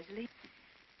funny, Leslie.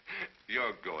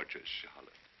 You're gorgeous,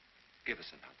 Charlotte. Give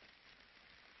us another.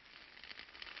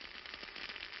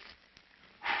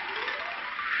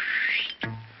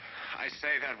 I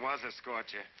say, that was a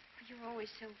scorcher. You're always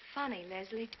so funny,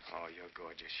 Leslie. Oh, you're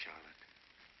gorgeous, Charlotte.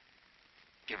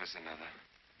 Give us another.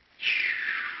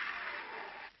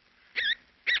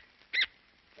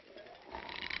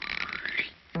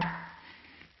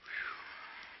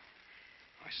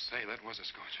 I say, that was a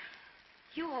scorcher.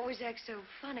 You always act so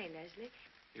funny, Leslie.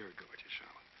 You're gorgeous,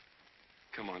 Charlotte.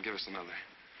 Come on, give us another.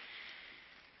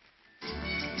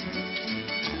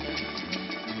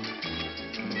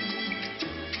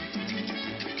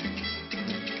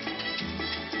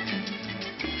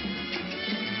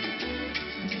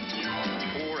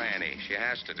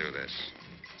 has to do this.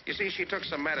 You see, she took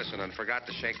some medicine and forgot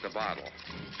to shake the bottle.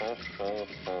 Ho, ho,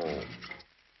 ho.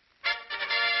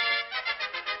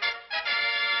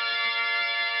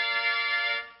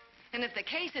 And if the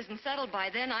case isn't settled by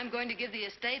then, I'm going to give the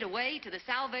estate away to the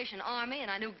Salvation Army,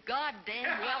 and I knew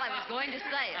goddamn well I was going to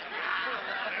say it.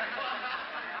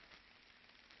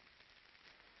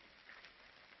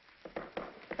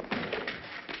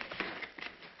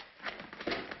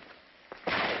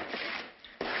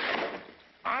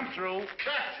 I'm through.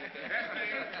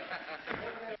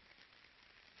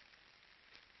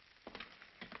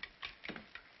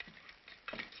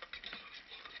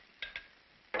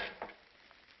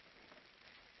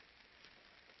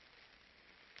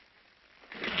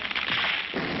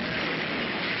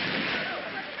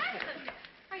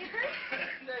 Are you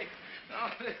hurt? No,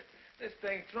 this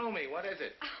thing threw me. What is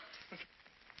it?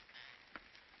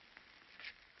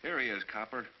 Here he is,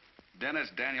 Copper. Dennis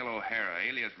Daniel O'Hara,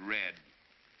 alias Red.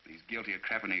 He's guilty of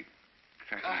cracking his...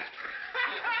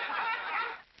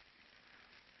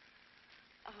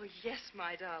 Oh, yes,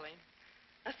 my darling.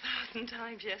 1,000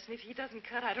 times yes, and if he doesn't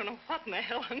cut, I don't know what in the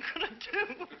hell I'm going to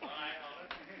do.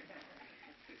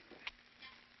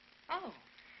 Oh,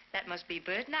 that must be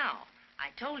Bert now. I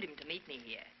told him to meet me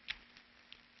here.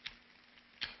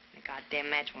 The goddamn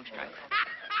match won't strike.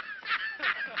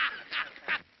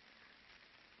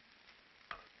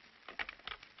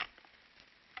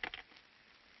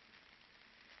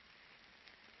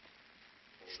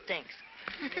 Stinks.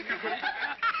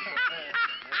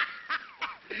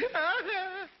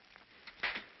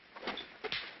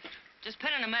 Just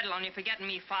pinning a medal on you for getting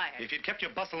me fired. If you'd kept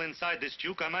your bustle inside this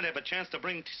juke, I might have a chance to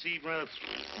bring to see...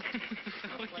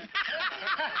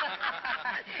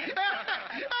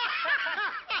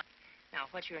 Now,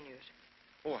 what's your news?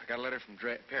 Oh, I got a letter from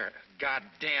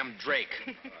goddamn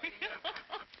Drake.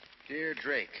 Dear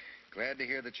Drake, glad to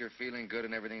hear that you're feeling good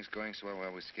and everything's going so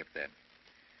well. We skip that.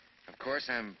 Of course,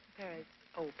 I'm... Paris.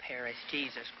 Oh, Paris.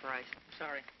 Jesus Christ. I'm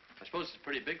sorry. I suppose it's a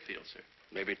pretty big field, sir.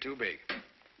 Maybe too big.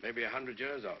 Maybe 100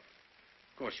 years off.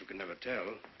 Of course, you can never tell.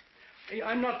 Hey,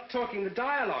 I'm not talking the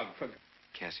dialogue for...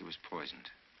 Cassie was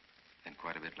poisoned. Then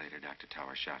quite a bit later, Dr.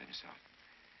 Tower shot himself.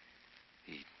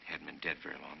 He hadn't been dead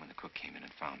very long when the cook came in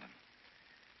and found him.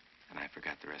 And I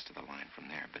forgot the rest of the line from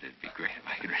there, but it'd be great if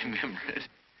I could remember it.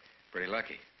 Pretty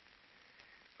lucky.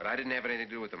 But I didn't have anything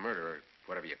to do with the murder, or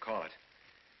whatever you call it.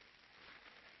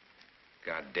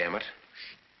 God damn it.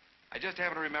 I just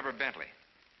happen to remember Bentley.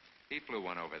 He flew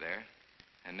one over there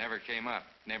and never came up,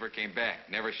 never came back,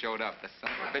 never showed up. The son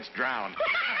of a bitch drowned.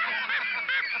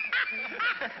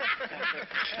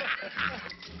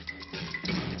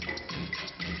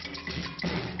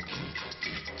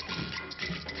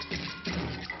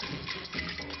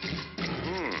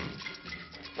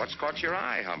 What's caught your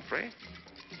eye, Humphrey?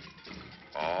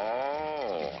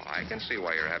 Oh, I can see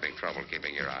why you're having trouble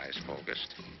keeping your eyes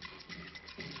focused.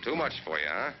 Too much for you,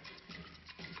 huh?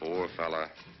 Poor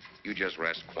fella. You just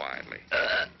rest quietly.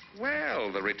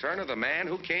 Well, the return of the man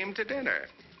who came to dinner.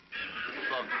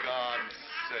 For God's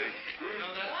sake.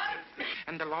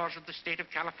 And the laws of the state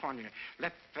of California.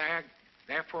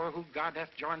 Therefore, who God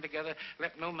hath joined together,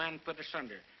 let no man put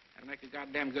asunder. That'll make a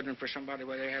goddamn good one for somebody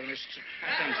where they're having this thing.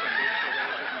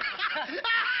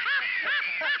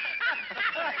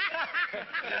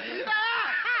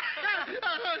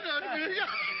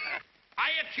 I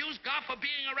accuse Goff of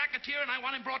being a racketeer, and I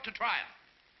want him brought to trial.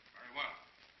 Very well.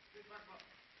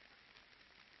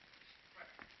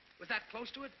 Was that close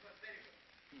to it?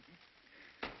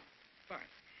 Mm-hmm. Fine.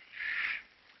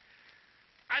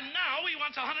 And now he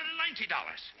wants $190.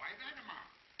 Why that amount?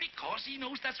 Because he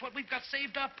knows that's what we've got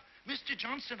saved up. Mr.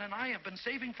 Johnson and I have been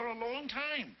saving for a long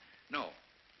time. No.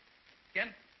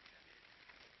 Again?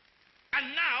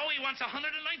 And now he wants $190.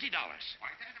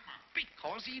 Why that amount?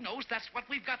 Because he knows that's what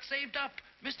we've got saved up.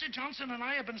 Mr. Johnson and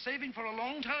I have been saving for a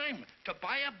long time to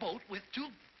buy a boat with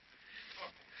two...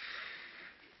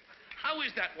 How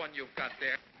is that one you've got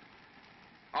there?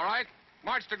 All right,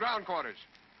 march to ground quarters.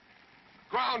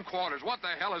 Ground quarters. What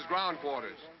the hell is ground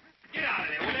quarters? Get out of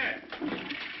there, will you?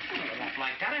 Not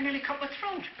like that. I nearly cut my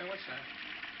throat. Hey, what's that?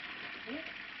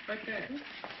 Right there.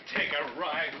 Take a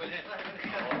ride with it.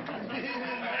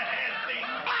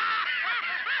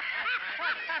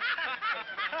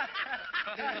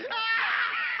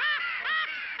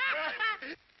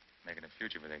 Making a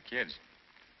future for their kids.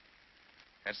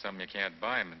 That's something you can't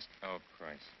buy them. Oh,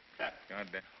 Christ. God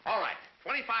damn. All right,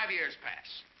 25 years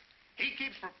pass. He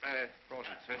keeps...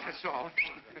 that's all.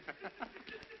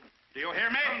 Do you hear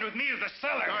me? Come with me as the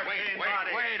seller.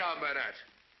 Wait a minute.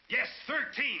 Yes,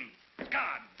 13.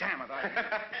 God damn it,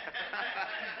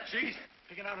 Jeez,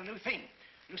 picking out a new thing.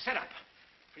 New setup.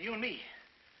 For you and me.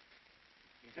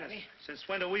 Danny? Since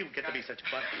when do we get to be such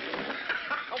fun?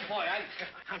 Oh, boy,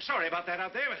 I'm sorry about that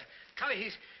out there, but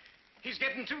Cully, he's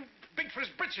getting too big for his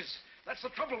britches. That's the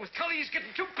trouble with Cully. He's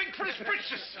getting too big for his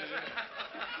britches.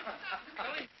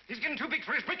 Cully, he's getting too big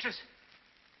for his britches.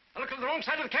 I look on the wrong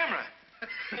side of the camera.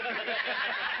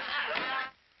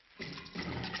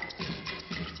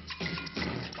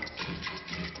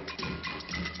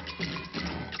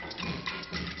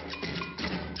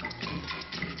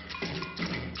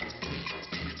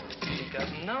 She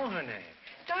doesn't know her name.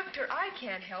 Doctor, I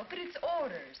can't help it. It's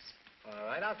orders. All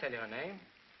right, I'll tell you her name.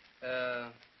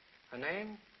 Her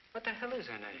name? What the hell is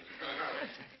her name?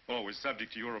 Always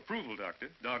subject to your approval, Doctor.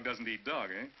 Dog doesn't eat dog,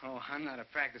 eh? Oh, I'm not a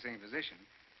practicing physician.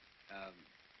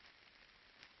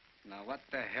 Now, what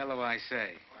the hell do I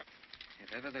say?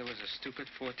 If ever there was a stupid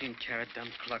 14-carat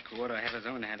dumb cluck who ought to have his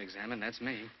own head examined, that's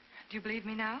me. Do you believe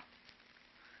me now?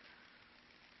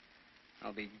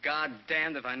 I'll be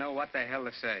goddamned if I know what the hell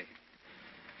to say.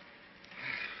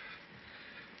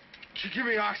 Give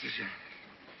me oxygen.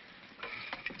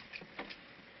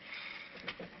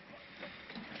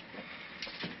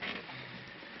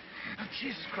 Oh,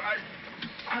 Jesus Christ.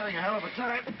 Having a hell of a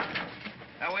time.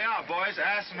 There we are, boys,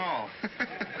 ass and all.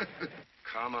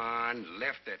 Come on,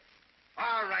 lift it.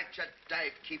 All right, you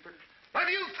dive keeper. Now,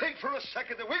 do you think for a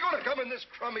second that we're going to come in this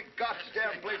crummy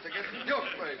goddamn place against your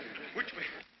crazy? Which way?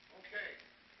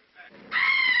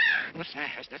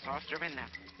 Smash the saucer in there.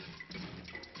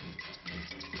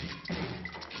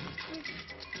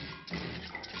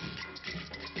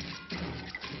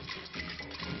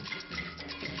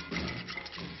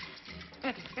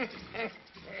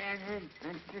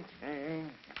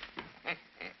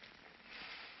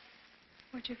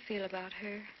 What'd you feel about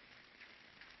her?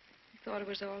 You thought it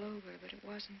was all over, but it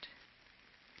wasn't.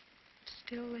 It's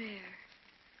still there.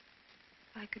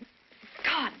 Like a...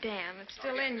 God damn, it's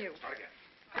still in you.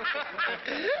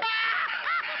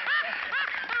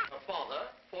 Father,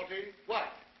 41.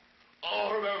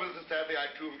 Oh, remember, Mrs. Stanley, I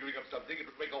too am giving up something. It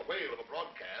would make a whale of a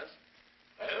broadcast.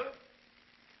 Well?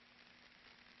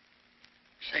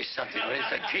 Say something,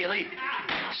 Mr. Keeley.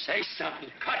 Say something.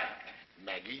 Cut.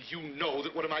 Maggie, you know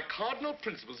that one of my cardinal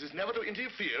principles is never to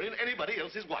interfere in anybody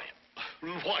else's wife.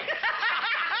 Don't look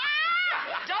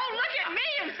at me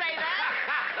and say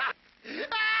that.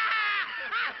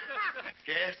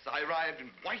 Yes, I arrived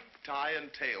in white tie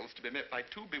and tails to be met by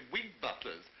two bewigged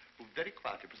butlers who very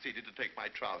quietly proceeded to take my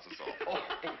trousers off. Oh,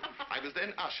 I was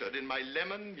then ushered in my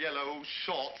lemon yellow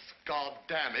shorts, God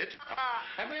damn it.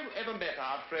 Have you ever met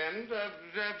our friend?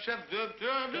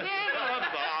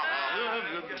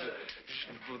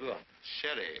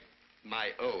 Sherry,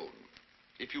 my own.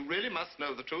 If you really must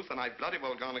know the truth, then I've bloody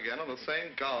well gone again on the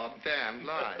same goddamn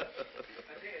line.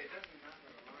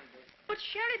 But,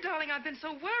 Sherry, darling, I've been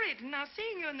so worried. Now,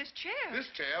 seeing you in this chair. This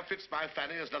chair fits my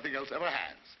fanny as nothing else ever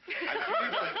has.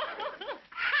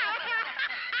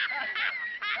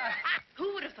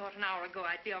 Who would have thought an hour ago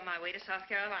I'd be on my way to South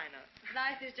Carolina?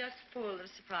 Life is just full of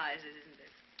surprises, isn't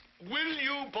it? Will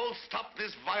you both stop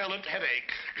this violent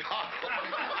headache?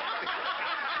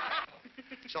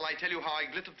 Shall I tell you how I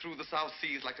glittered through the South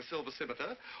Seas like a silver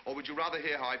scimitar? Or would you rather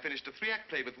hear how I finished a 3-act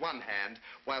play with one hand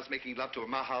whilst making love to a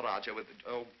Maharaja with...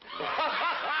 Oh.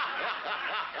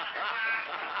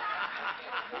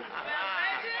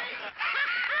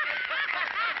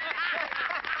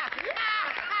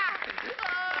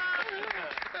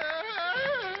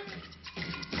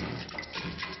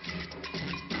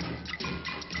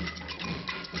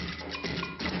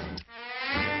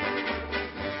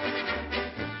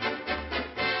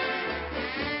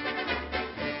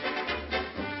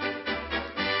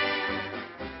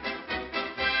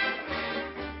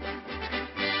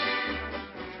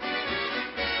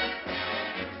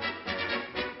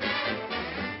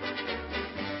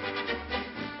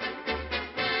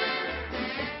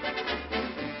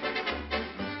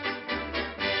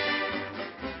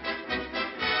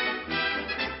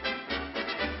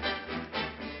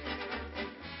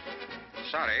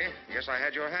 Sorry, guess I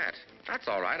had your hat. That's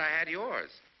all right, I had yours.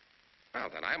 Well,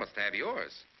 then I must have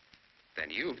yours. Then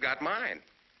you've got mine.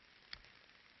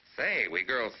 Say, we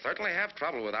girls certainly have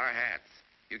trouble with our hats.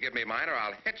 You give me mine or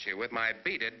I'll hit you with my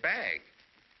beaded bag.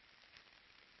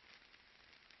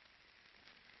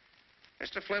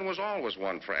 Mr. Flynn was always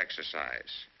one for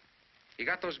exercise. He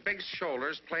got those big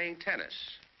shoulders playing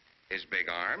tennis, his big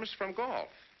arms from golf,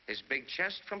 his big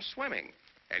chest from swimming,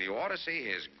 and you ought to see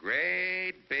his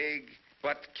great big...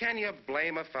 But can you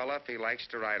blame a fella if he likes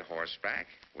to ride horseback?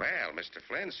 Well, Mr.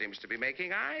 Flynn seems to be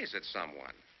making eyes at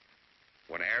someone.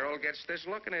 When Errol gets this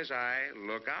look in his eye,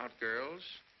 look out, girls.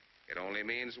 It only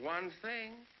means one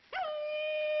thing.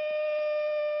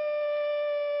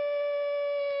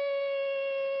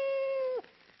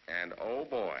 And oh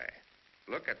boy,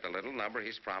 look at the little number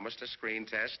he's promised to screen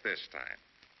test this time.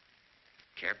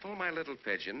 Careful, my little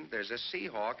pigeon. There's a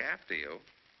Seahawk after you.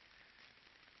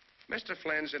 Mr.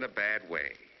 Flynn's in a bad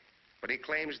way, but he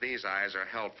claims these eyes are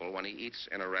helpful when he eats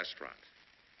in a restaurant.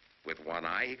 With one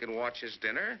eye, he can watch his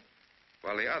dinner,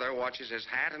 while the other watches his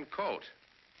hat and coat.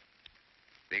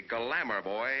 The glamour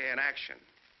boy in action.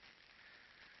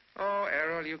 Oh,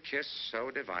 Errol, you kiss so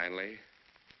divinely.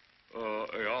 Yeah,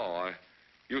 I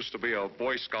used to be a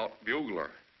Boy Scout bugler.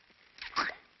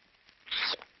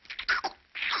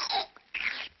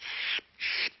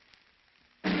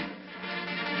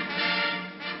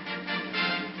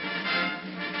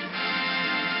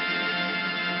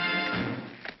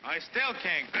 I still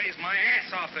can't raise my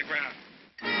ass off the ground.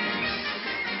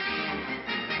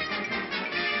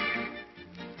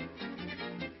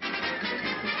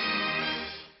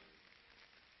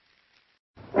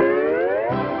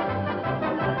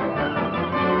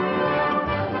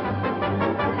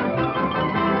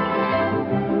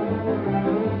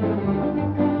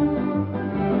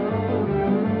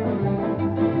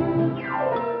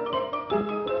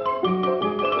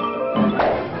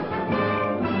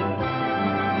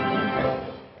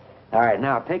 All right,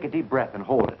 now take a deep breath and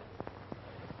hold it.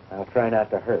 I'll try not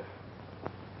to hurt.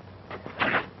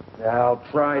 I'll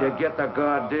try to get the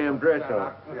goddamn dress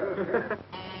off.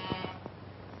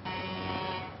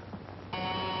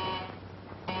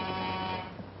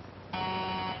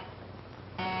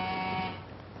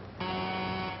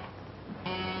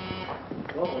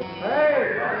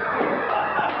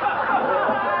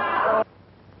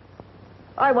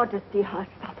 I want to see her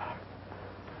suffer.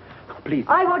 Please.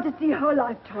 I want to see her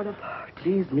life torn apart.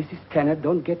 Please, Mrs. Tanner,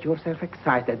 don't get yourself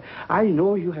excited. I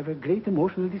know you have a great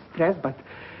emotional distress, but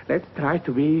let's try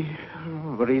to be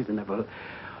reasonable.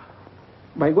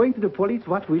 By going to the police,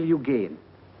 what will you gain?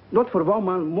 Not for one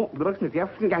man, Vincent,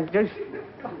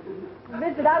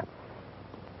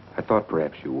 I thought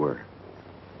perhaps you were.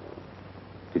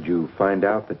 Did you find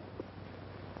out that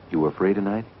you were free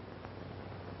tonight?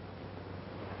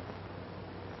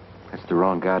 That's the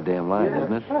wrong goddamn line,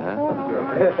 isn't it?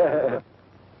 Huh?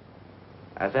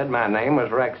 I said my name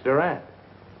was Rex Durant.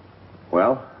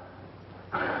 Well,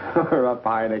 we're up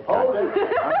high in a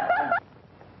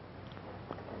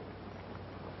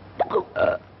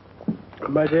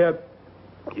My dear,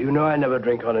 you know I never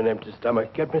drink on an empty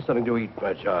stomach. Get me something to eat,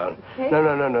 my child. Okay. No,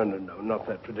 not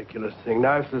that ridiculous thing.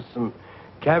 Now, if there's some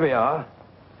caviar.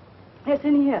 It's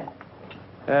in here.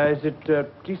 Is it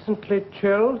decently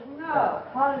chilled? No,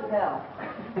 hot as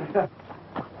hell.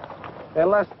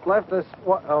 Unless left us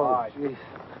what? Oh, jeez.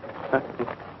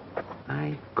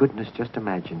 My goodness, just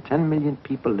imagine 10 million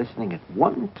people listening at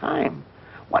one time.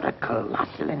 What a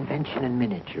colossal invention in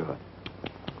miniature.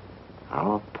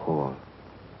 How poor.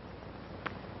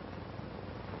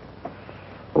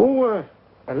 Oh,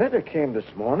 a letter came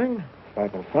this morning. If I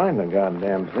can find the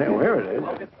goddamn thing. Where it is.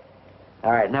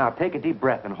 All right, now take a deep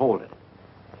breath and hold it.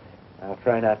 I'll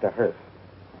try not to hurt.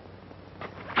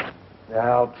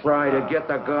 I'll try to get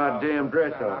the goddamn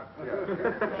dress off.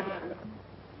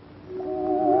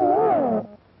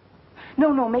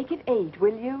 No, make it 8,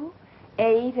 will you?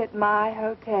 8 at my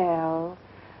hotel.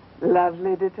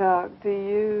 Lovely to talk to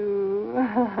you.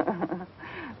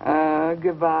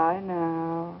 Goodbye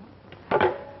now.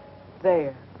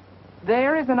 There.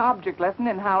 There is an object lesson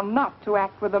in how not to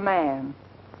act with a man.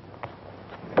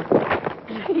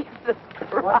 Jesus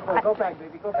Christ. Go back,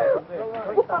 baby. Go back.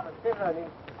 Please stop it. Sit running.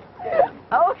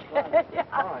 Okay.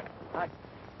 All right.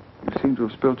 You seem to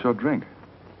have spilt your drink.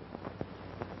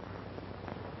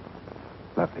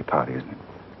 Lovely party, isn't it?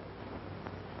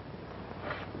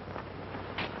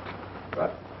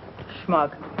 What?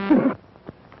 Schmuck.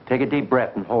 Take a deep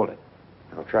breath and hold it.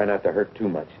 I'll try not to hurt too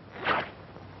much.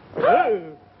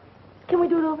 Can we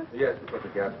do it over? Yes, we put the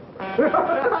gas.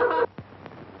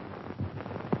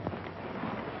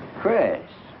 Chris,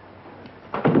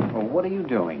 well, what are you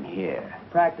doing here?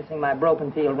 Practicing my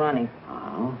broken field running.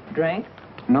 Oh? Drink?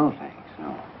 No, thanks,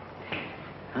 no.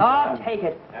 I'll take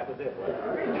it.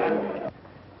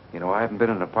 You know, I haven't been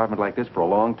in an apartment like this for a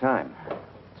long time.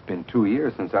 It's been 2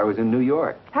 years since I was in New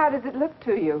York. How does it look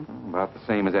to you? About the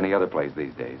same as any other place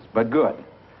these days, but good.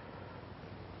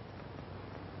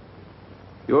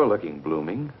 You're looking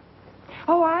blooming.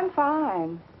 Oh, I'm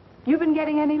fine. You been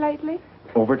getting any lately?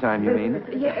 Overtime, you mean?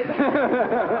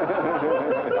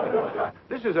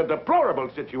 This is a deplorable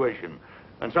situation,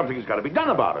 and something's got to be done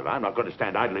about it. I'm not going to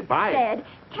stand idly by. Dad,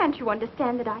 can't you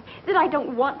understand that I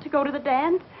don't want to go to the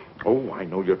dance? Oh, I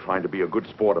know you're trying to be a good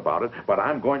sport about it, but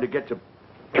I'm going to get to...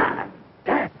 God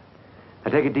damn!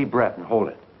 Now take a deep breath and hold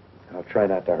it. I'll try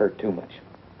not to hurt too much.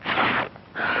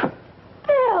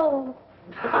 Bill!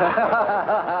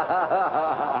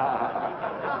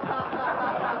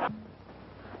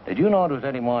 Did you know it was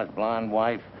Eddie Moore's blonde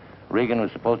wife Regan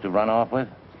was supposed to run off with?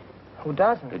 Who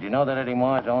doesn't? Did you know that Eddie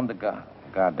Moore's owned the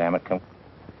God damn it,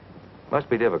 Must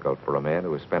be difficult for a man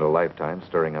who has spent a lifetime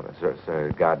stirring up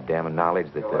goddamn knowledge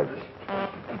that...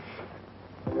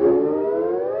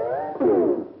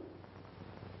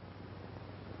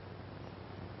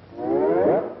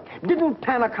 Didn't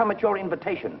Tanner come at your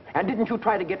invitation? And didn't you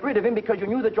try to get rid of him because you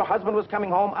knew that your husband was coming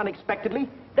home unexpectedly?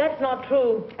 That's not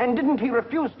true. And didn't he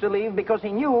refuse to leave because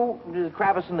he knew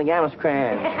Kravis and the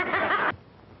Yamscran?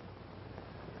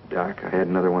 Doc, I had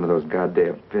another one of those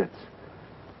goddamn fits.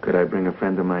 Could I bring a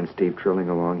friend of mine, Steve Trilling,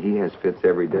 along? He has fits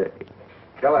every day.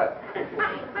 Kill it.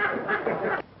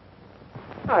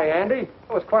 Hi, Andy.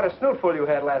 That was quite a snootful you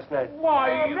had last night.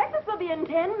 Breakfast will be in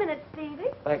 10 minutes,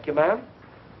 Stevie. Thank you, ma'am.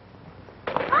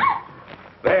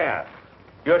 There.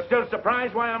 You're still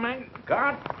surprised why I'm angry?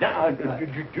 God.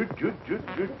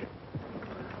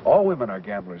 All women are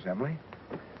gamblers, Emily.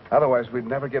 Otherwise, we'd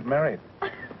never get married.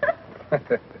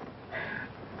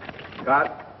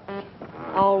 Scott?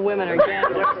 All women are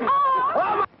gamblers.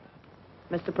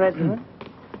 Mr. President,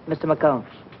 Mr. McComb.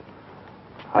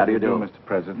 How do you do, Mr.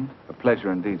 President? A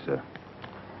pleasure indeed, sir.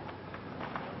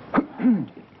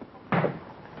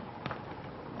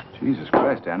 Jesus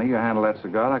Christ, Annie, you handle that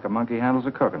cigar like a monkey handles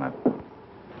a coconut.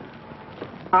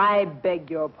 I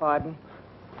beg your pardon.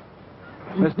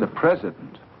 Mr.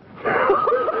 President.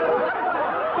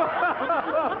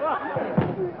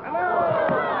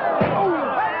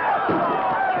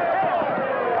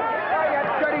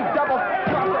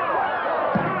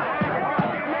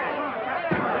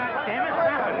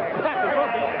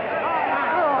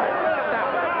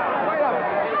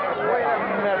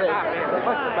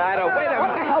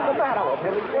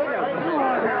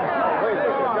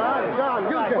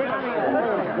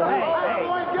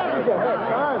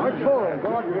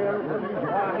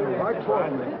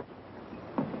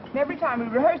 Every time we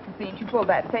rehearse the scenes, you pull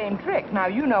that same trick. Now,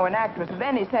 you know an actress of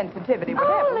any sensitivity would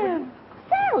have...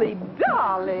 Sally,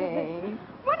 darling.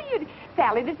 What are you...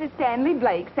 Sally, this is Stanley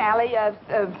Blake. Sally,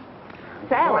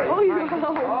 Sally. Oh, you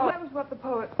know. That was what the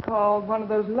poets called one of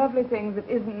those lovely things that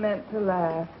isn't meant to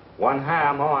last. One high,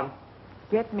 I'm on.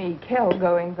 Get me Kel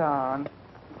goings on.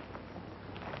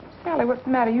 Sally, what's the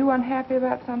matter? You unhappy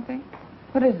about something?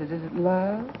 What is it? Is it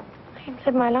love? I haven't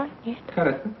said my line yet. Cut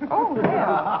it. Oh,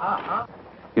 yeah.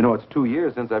 You know, it's 2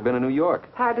 years since I've been in New York.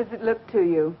 How does it look to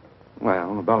you?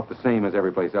 Well, about the same as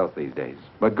every place else these days.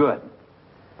 But good.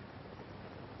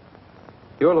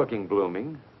 You're looking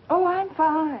blooming. Oh, I'm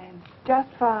fine. Just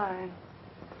fine.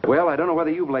 Well, I don't know whether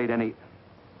you've laid any...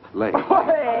 Laid. Wait.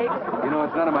 You know,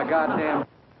 it's none of my goddamn...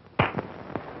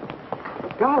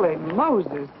 Golly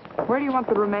Moses. Where do you want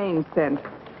the remains sent?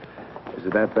 Is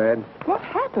it that bad? What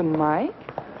happened, Mike?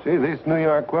 Gee, these New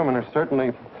York women are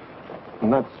certainly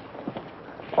nuts.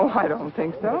 Oh, I don't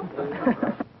think so.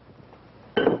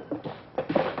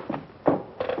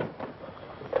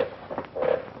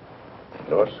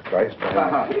 Jesus Christ,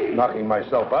 I'm knocking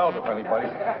myself out, if anybody.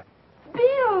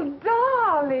 Bill,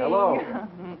 darling. Hello.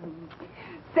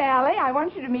 Sally, I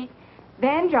want you to meet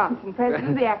Van Johnson,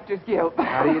 president of the Actors Guild.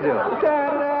 How do you do?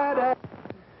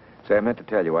 Say, I meant to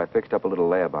tell you, I fixed up a little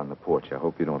lab on the porch. I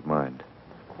hope you don't mind.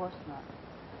 Of course not.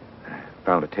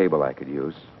 Found a table I could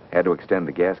use. Had to extend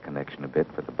the gas connection a bit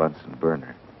for the Bunsen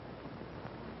burner.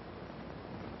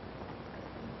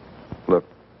 Look,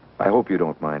 I hope you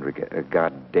don't mind.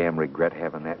 Goddamn regret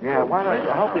having that. Yeah, why not?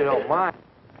 I hope you don't mind.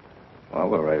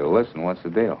 Well, all right, listen, what's the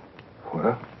deal?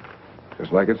 Well,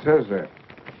 just like it says there.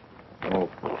 Oh,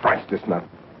 Christ, it's not...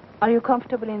 Are you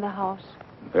comfortable in the house?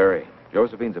 Very.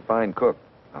 Josephine's a fine cook.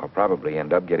 I'll probably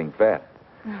end up getting fat.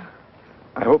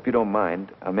 I hope you don't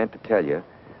mind. I meant to tell you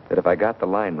that if I got the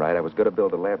line right, I was going to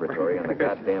build a laboratory on the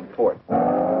goddamn port.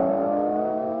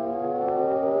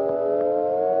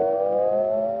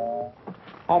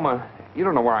 Homer, you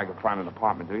don't know where I could find an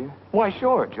apartment, do you? Why,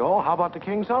 sure, Joe. How about the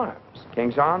King's Arms?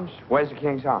 King's Arms? Where's the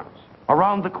King's Arms?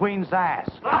 Around the Queen's ass.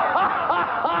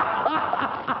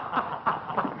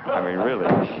 I mean, really.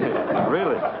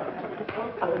 Really.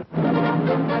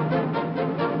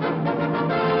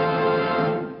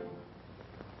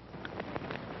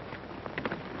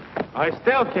 I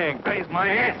still can't raise my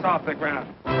ass off the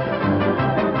ground.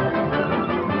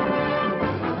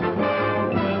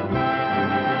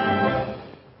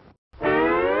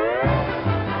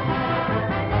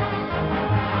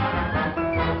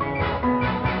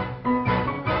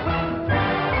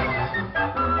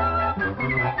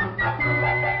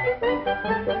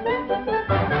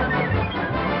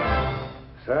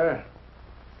 Sir,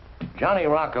 Johnny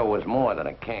Rocco was more than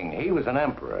a king. He was an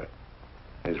emperor.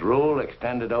 His rule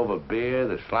extended over beer,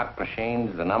 the slot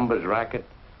machines, the numbers racket,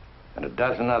 and a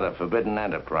dozen other forbidden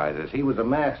enterprises. He was a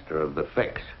master of the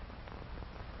fix.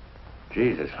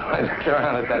 Jesus, I looked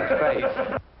around at that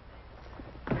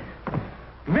face.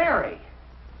 Mary!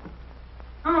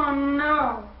 Oh,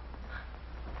 no.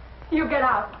 You get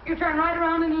out. You turn right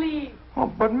around and leave. Oh,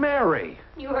 but Mary.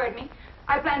 You heard me.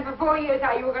 I planned for 4 years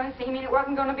how you were going to see me, and it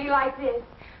wasn't going to be like this.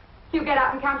 You get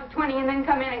out and count to 20 and then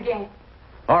come in again.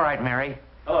 All right, Mary.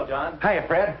 Hello, John. Hiya,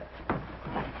 Fred.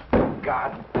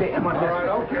 God damn it. All right,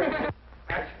 okay.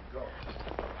 Action, go.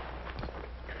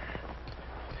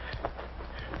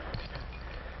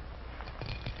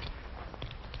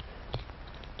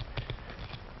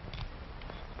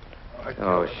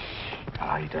 Oh,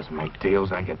 He doesn't make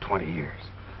deals. I get 20 years.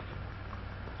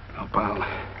 Nope,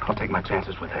 I'll take my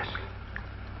chances with this.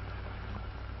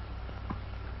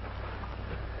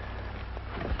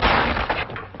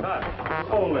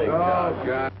 Holy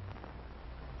God.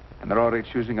 And they're already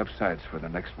choosing up sides for the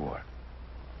next war.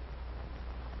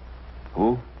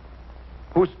 Who?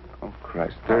 Who's... Oh,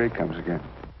 Christ, there he comes again.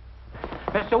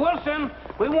 Mr. Wilson,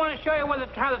 we want to show you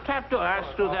how the trapdoor has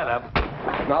to screw that up.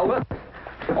 Now, look.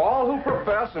 All who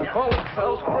profess and call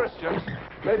themselves Christians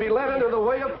may be led into the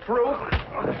way of truth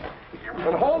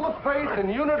and hold the faith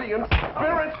and unity and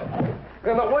spirit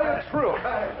in the way of truth.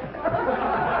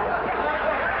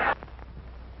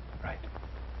 Right.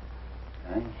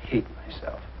 I hate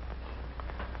myself.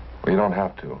 Well, you don't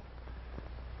have to.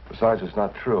 Besides, it's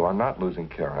not true. I'm not losing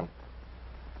Karen.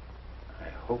 I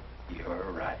hope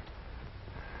you're right.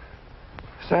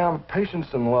 Sam, patience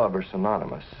and love are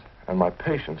synonymous, and my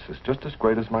patience is just as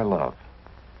great as my love.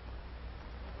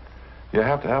 You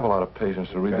have to have a lot of patience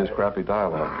to read this crappy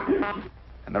dialogue.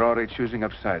 And they're already choosing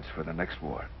up sides for the next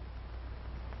war.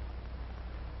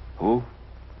 Who?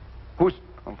 Who's...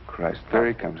 Oh, Christ, there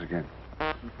he comes again.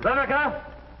 Rebecca!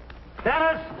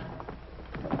 Dennis!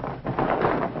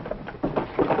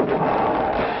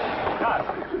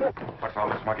 What's all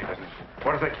this monkey business?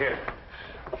 What is the kid?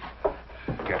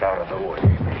 Get out of the way.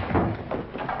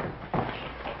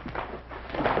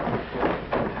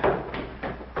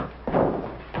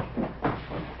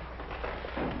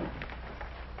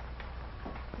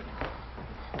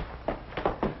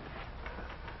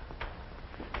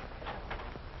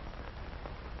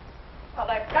 Well,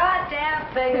 the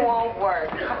goddamn thing won't work.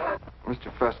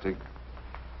 Mr. Festig,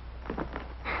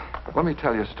 let me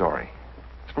tell you a story.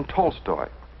 It's from Tolstoy.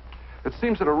 It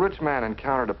seems that a rich man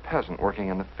encountered a peasant working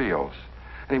in the fields,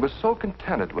 and he was so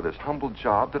contented with his humble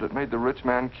job that it made the rich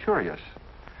man curious.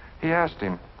 He asked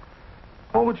him,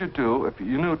 what would you do if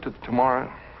you knew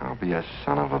tomorrow I'll be a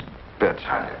son of a bitch?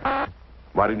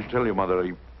 Why didn't you tell your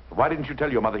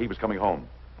mother he was coming home?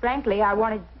 Frankly, I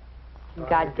wanted...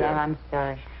 Goddamn, I'm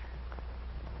sorry.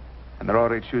 And they're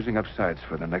already choosing up sides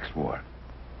for the next war.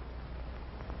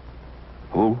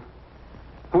 Who?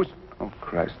 Who's... Oh,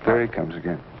 Christ, there he comes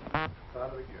again.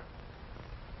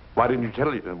 Why didn't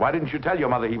you tell your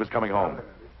mother he was coming home?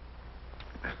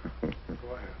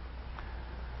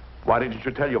 Why didn't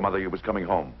you tell your mother he was coming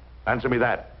home? Answer me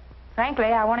that. Frankly,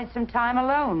 I wanted some time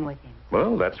alone with him.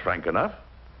 Well, that's frank enough.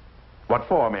 What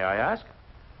for, may I ask?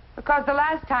 Because the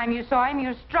last time you saw him,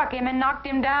 you struck him and knocked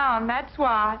him down. That's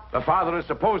why. The father is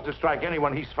supposed to strike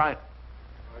anyone he's fine.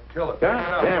 Kill it.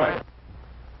 Yeah? Damn it.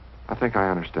 I think I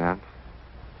understand.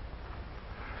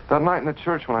 That night in the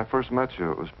church when I first met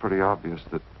you, it was pretty obvious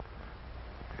that...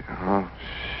 Oh,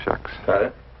 shucks. Got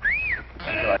it?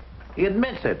 He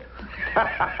admits it.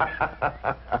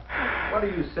 What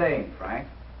are you saying, Frank?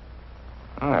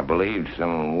 I believe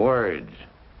some words.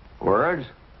 Words?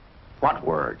 What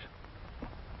words?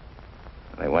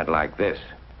 They went like this.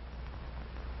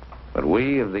 But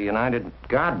we of the United...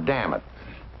 God damn it.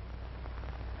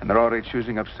 And they're already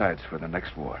choosing up sides for the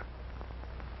next war.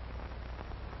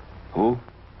 Who?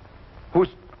 Who's...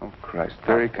 Oh, Christ,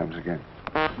 there he comes again.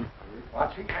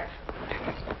 Watching action.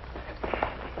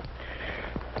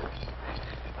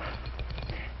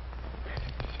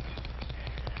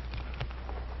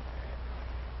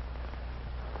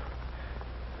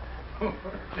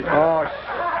 Oh,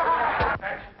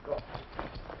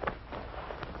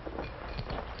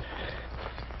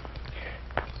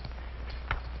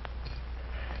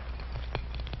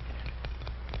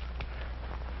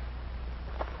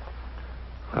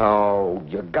 Oh,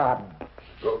 you god...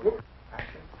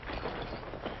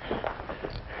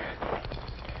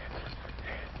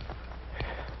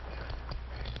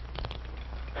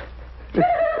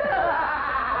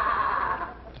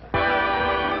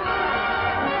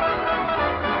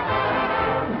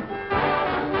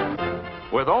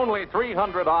 With only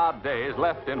 300-odd days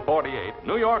left in 48,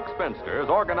 New York spinsters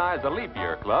organize a leap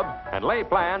year club and lay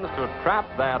plans to trap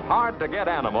that hard-to-get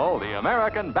animal, the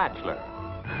American bachelor.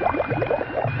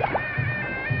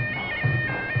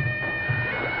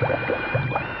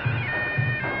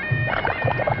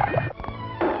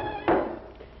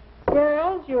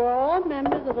 Girls, you're all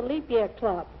members of the Leap Year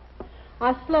Club.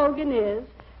 Our slogan is,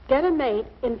 get a mate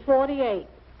in 48.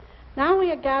 Now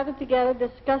we are gathered together to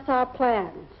discuss our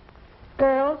plans.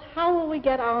 Girls, how will we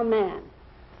get our man?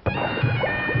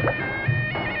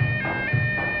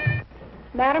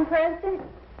 Madam President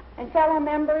and fellow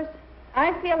members,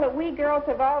 I feel that we girls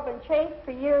have all been chased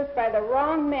for years by the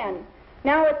wrong men.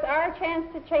 Now it's our chance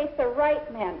to chase the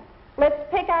right men. Let's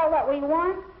pick out what we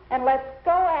want and let's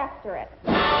go after it.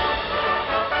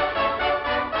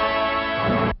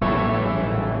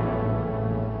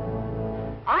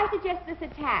 I suggest this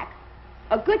attack.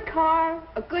 A good car,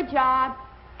 a good job,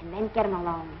 and then get him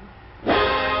alone.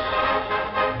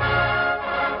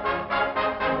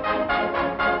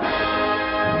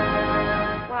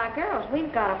 Why, girls,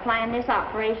 we've got to plan this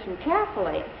operation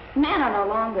carefully. Men are no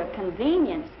longer a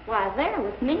convenience. Why, they're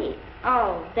with me.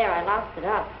 Oh, there, I lost it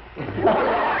up.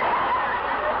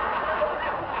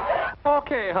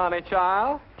 Okay, honey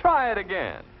child, try it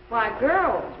again. Why,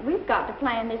 girls, we've got to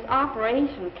plan this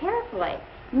operation carefully.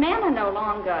 Men are no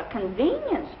longer a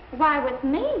convenience. Why, with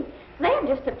me, they're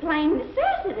just a plain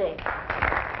necessity.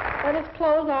 Let us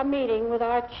close our meeting with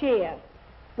our cheer.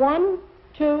 1,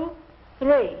 2, 3.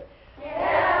 Get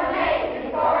a mate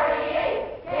in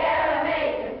 48. Get a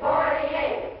mate in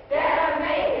 48. Get a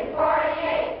mate in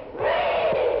 48.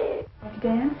 Whee! Want to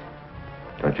dance?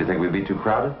 Don't you think we'd be too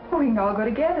crowded? Oh, we can all go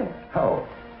together. Oh,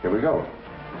 here we go.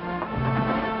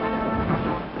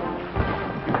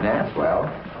 You dance well.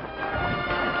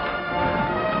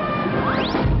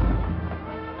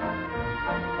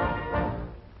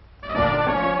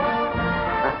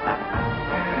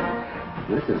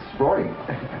 This is sporting.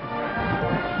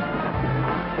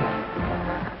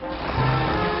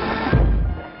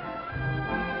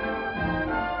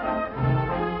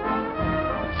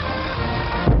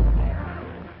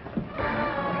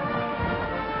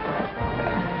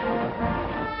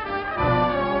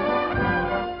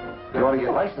 You ought to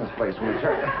get license plates when we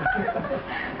turn.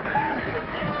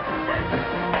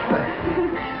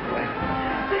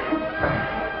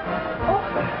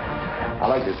 I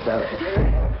like this stuff.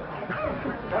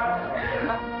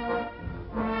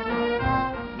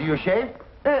 Do you shave?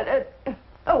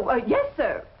 Yes,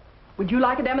 sir. Would you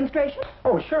like a demonstration?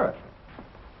 Oh, sure.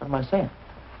 What am I saying?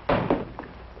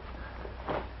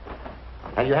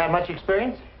 Have you had much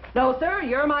experience? No, sir.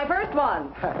 You're my first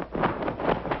one.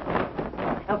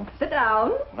 Sit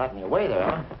down. Not in your way there,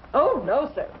 huh? Oh,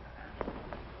 no, sir.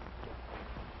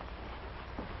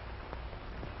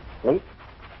 Wait.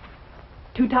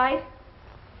 Too tight?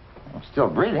 I'm still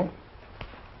breathing.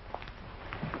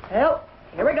 Well,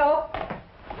 here we go.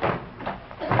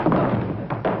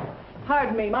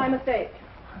 Pardon me, my mistake.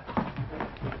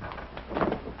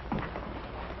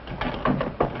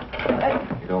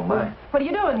 You don't mind? What are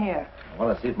you doing here? I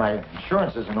want to see if my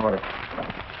insurance is in order.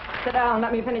 Sit down,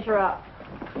 let me finish her up.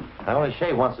 I only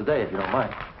shave once a day, if you don't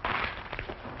mind.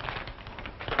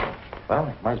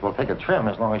 Well, might as well take a trim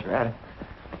as long as you're at it.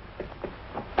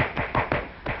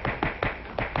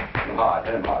 Hard,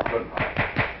 hit him hard, good hard.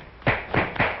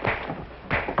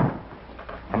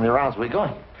 How many rounds are we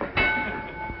going?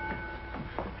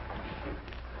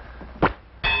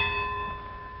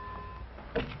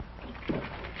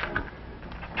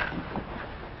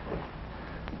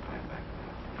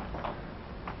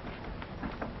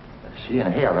 She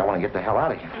inhaled. I want to get the hell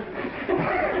out of here.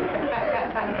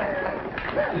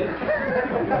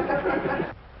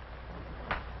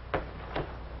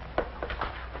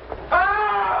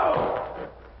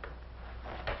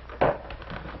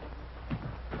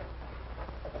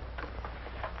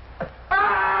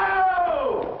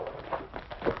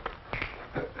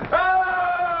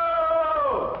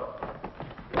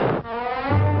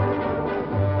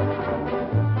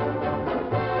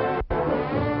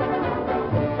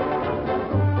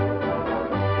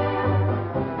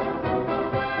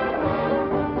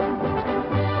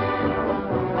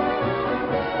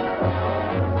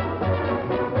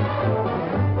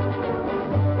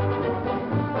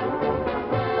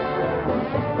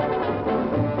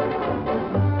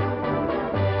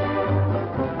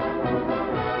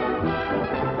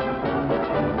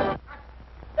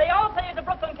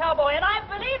 Cowboy, and I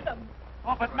believe them.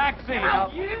 Oh, but Maxie...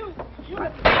 You...